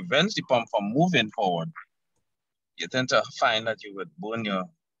prevents the pump from moving forward, you tend to find that you would burn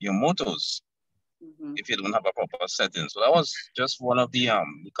your motors if you don't have a proper setting. So that was just one of the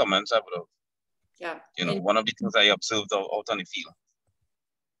comments I would have, you know, one of the things I observed out on the field.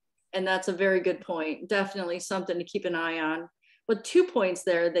 And that's a very good point. Definitely something to keep an eye on. But 2 points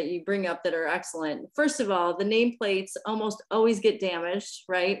there that you bring up that are excellent. First of all, the nameplates almost always get damaged,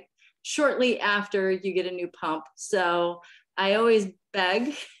 right? Shortly after you get a new pump. So I always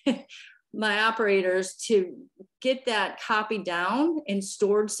beg my operators to get that copied down and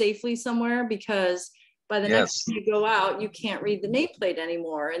stored safely somewhere, because by the next time you go out, you can't read the nameplate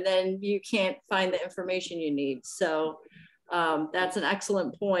anymore, and then you can't find the information you need. So that's an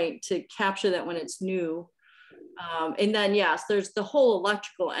excellent point, to capture that when it's new. And then, yes, there's the whole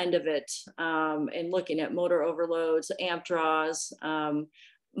electrical end of it, and looking at motor overloads, amp draws.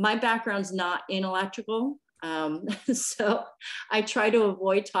 My background's not in electrical, so I try to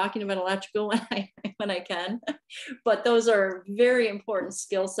avoid talking about electrical when I can. But those are very important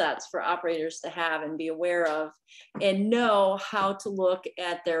skill sets for operators to have and be aware of, and know how to look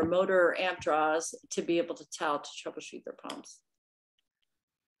at their motor or amp draws to be able to tell to troubleshoot their pumps.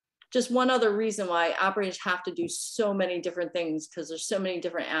 just one other reason why operators have to do so many different things, because there's so many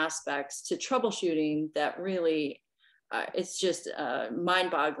different aspects to troubleshooting that really, it's just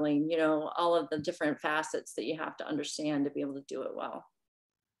mind-boggling, you know, all of the different facets that you have to understand to be able to do it well.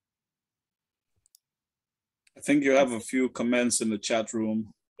 I think you have a few comments in the chat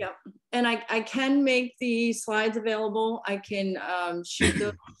room. Yep, and I can make the slides available. I can shoot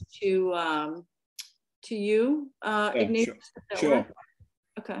those to you, Ignatius. Sure.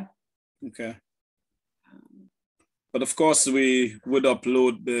 Okay. Okay. But of course, we would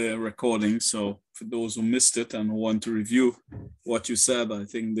upload the recording. So for those who missed it and want to review what you said, I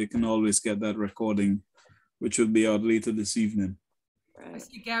think they can always get that recording, which will be out later this evening. I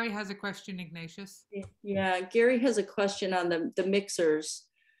see Gary has a question, Ignatius. Yeah, Gary has a question on the mixers.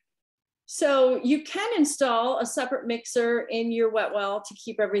 So you can install a separate mixer in your wet well to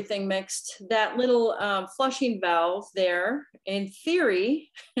keep everything mixed. That little flushing valve there, in theory,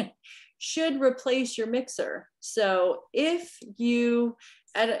 should replace your mixer. So if you,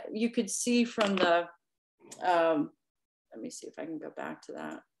 you could see from the, let me see if I can go back to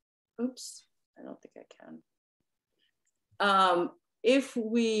that. Oops, I don't think I can. If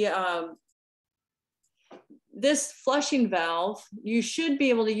we, this flushing valve, you should be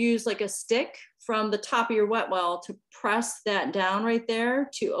able to use like a stick from the top of your wet well to press that down right there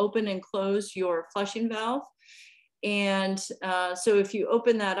to open and close your flushing valve. And so if you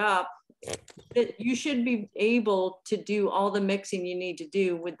open that up, you should be able to do all the mixing you need to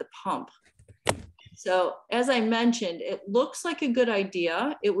do with the pump. So as I mentioned, it looks like a good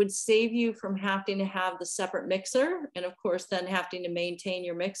idea. It would save you from having to have the separate mixer, and of course then having to maintain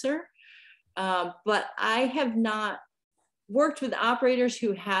your mixer. But I have not worked with operators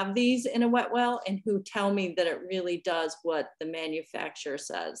who have these in a wet well and who tell me that it really does what the manufacturer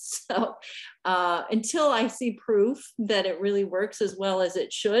says. So until I see proof that it really works as well as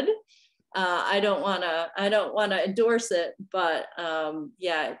it should, I don't want to endorse it, but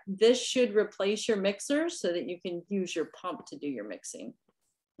yeah, this should replace your mixer so that you can use your pump to do your mixing.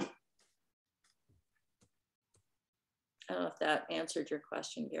 I don't know if that answered your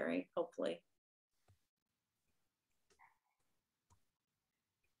question, Gary, hopefully.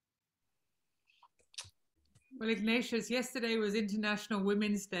 Well, Ignatius, yesterday was International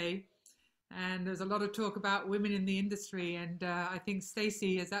Women's Day, and there's a lot of talk about women in the industry, and I think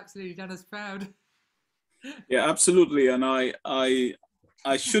Stacy has absolutely done us proud. Yeah, absolutely. And I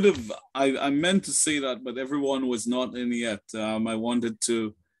should have, I meant to say that, but everyone was not in yet. I wanted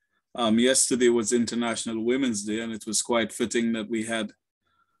to, yesterday was International Women's Day, and it was quite fitting that we had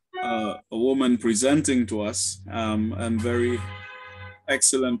a woman presenting to us, and very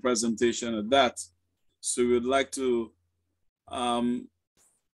excellent presentation at that. So we would like to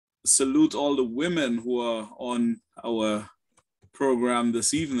salute all the women who are on our program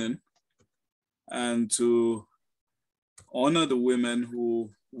this evening, and to honor the women who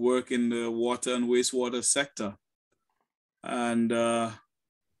work in the water and wastewater sector. And I'm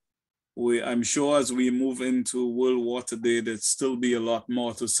sure as we move into World Water Day, there'll still be a lot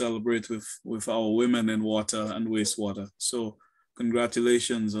more to celebrate with our women in water and wastewater. So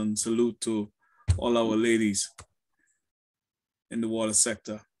congratulations and salute to all our ladies in the water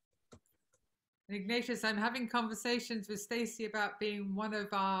sector. Ignatius, I'm having conversations with Stacy about being one of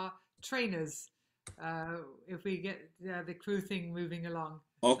our trainers if we get the crew thing moving along.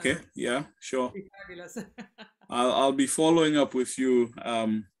 Okay, yeah, sure. Fabulous. I'll be following up with you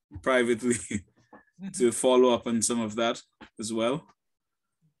privately to follow up on some of that as well.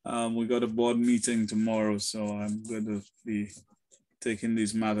 We got a board meeting tomorrow, so I'm going to be taking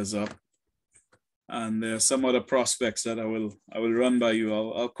these matters up. And there are some other prospects that I will run by you.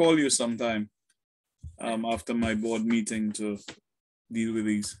 I'll call you sometime after my board meeting to deal with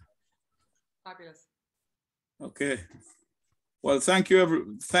these. Fabulous. Okay. Well,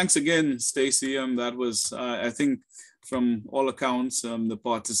 thanks again, Stacy. That was, I think, from all accounts, the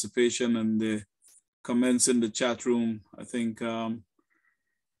participation and the comments in the chat room. I think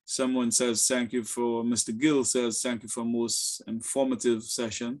someone says thank you for, Mr. Gill says thank you for most informative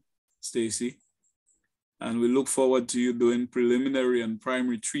session, Stacy. And we look forward to you doing preliminary and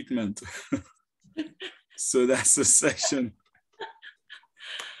primary treatment. So that's the session.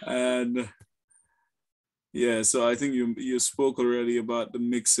 And yeah, so I think you spoke already about the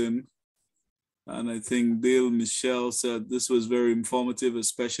mixing. And I think Dale Michelle said this was very informative,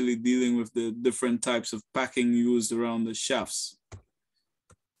 especially dealing with the different types of packing used around the shafts.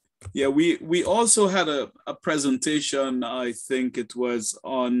 Yeah, we also had a presentation, I think it was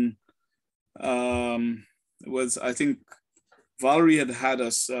on, I think Valerie had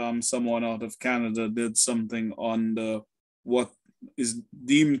us, someone out of Canada did something on what is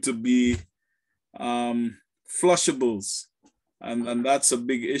deemed to be flushables, and that's a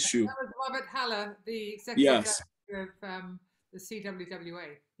big issue. That was Robert Haller, the executive Yes. director of the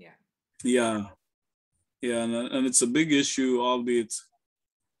CWWA. Yeah. Yeah. Yeah, and it's a big issue, albeit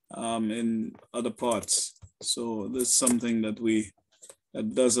in other parts. So there's something that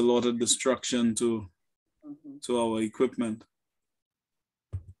does a lot of destruction to our equipment.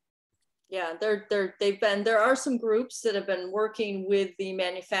 Yeah, there are some groups that have been working with the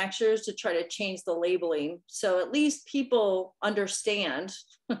manufacturers to try to change the labeling. So at least people understand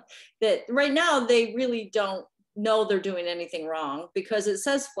that right now they really don't know they're doing anything wrong because it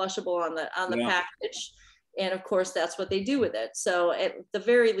says flushable on the package. And of course, that's what they do with it. So at the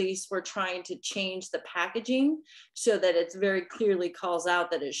very least, we're trying to change the packaging so that it's very clearly calls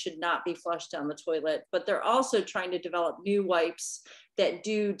out that it should not be flushed down the toilet. But they're also trying to develop new wipes that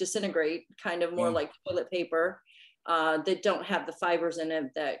do disintegrate, kind of more like toilet paper, that don't have the fibers in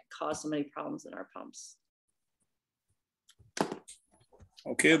it that cause so many problems in our pumps.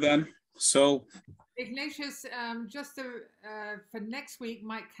 Okay, then. So Ignatius, for next week,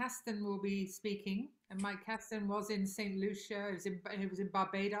 Mike Caston will be speaking, and Mike Caston was in St. Lucia. He was in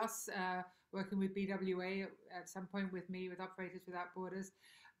Barbados, working with BWA at some point with me, with Operators Without Borders.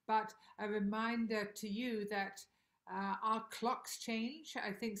 But a reminder to you that our clocks change.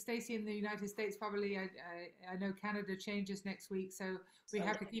 I think Stacy in the United States probably, I know Canada changes next week, so we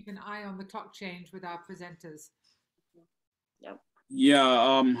have to keep an eye on the clock change with our presenters. Yep.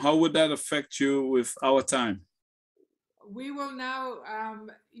 Yeah, how would that affect you with our time? We will now,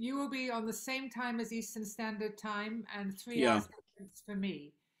 you will be on the same time as Eastern Standard Time and 3 hours difference for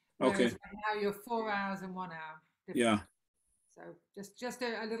me. Okay. Right now you're 4 hours and 1 hour difference. Yeah. So just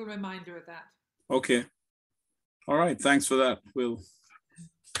a little reminder of that. Okay. All right. Thanks for that.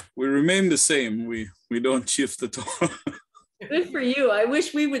 We remain the same. We don't shift at all. Good for you. I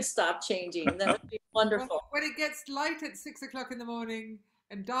wish we would stop changing. That would be wonderful. Well, when it gets light at 6 o'clock in the morning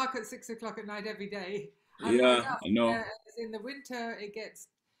and dark at 6 o'clock at night every day. Yeah, I know. In the winter, it gets,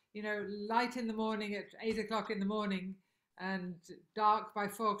 light in the morning at 8 o'clock in the morning and dark by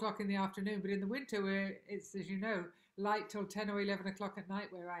 4 o'clock in the afternoon. But in the winter, where it's, as you know, light till 10 or 11 o'clock at night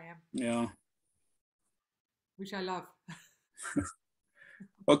where I am. Yeah. Which I love.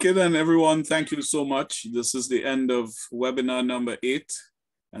 Okay, then, everyone, thank you so much. This is the end of webinar number 8.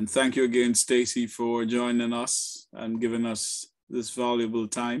 And thank you again, Stacy, for joining us and giving us this valuable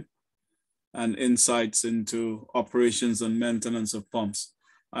time and insights into operations and maintenance of pumps.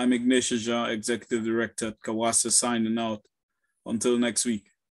 I'm Ignatius Jean, Executive Director at CAWASA, signing out. Until next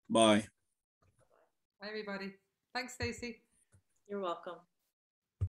week. Bye. Bye, everybody. Thanks, Stacy. You're welcome.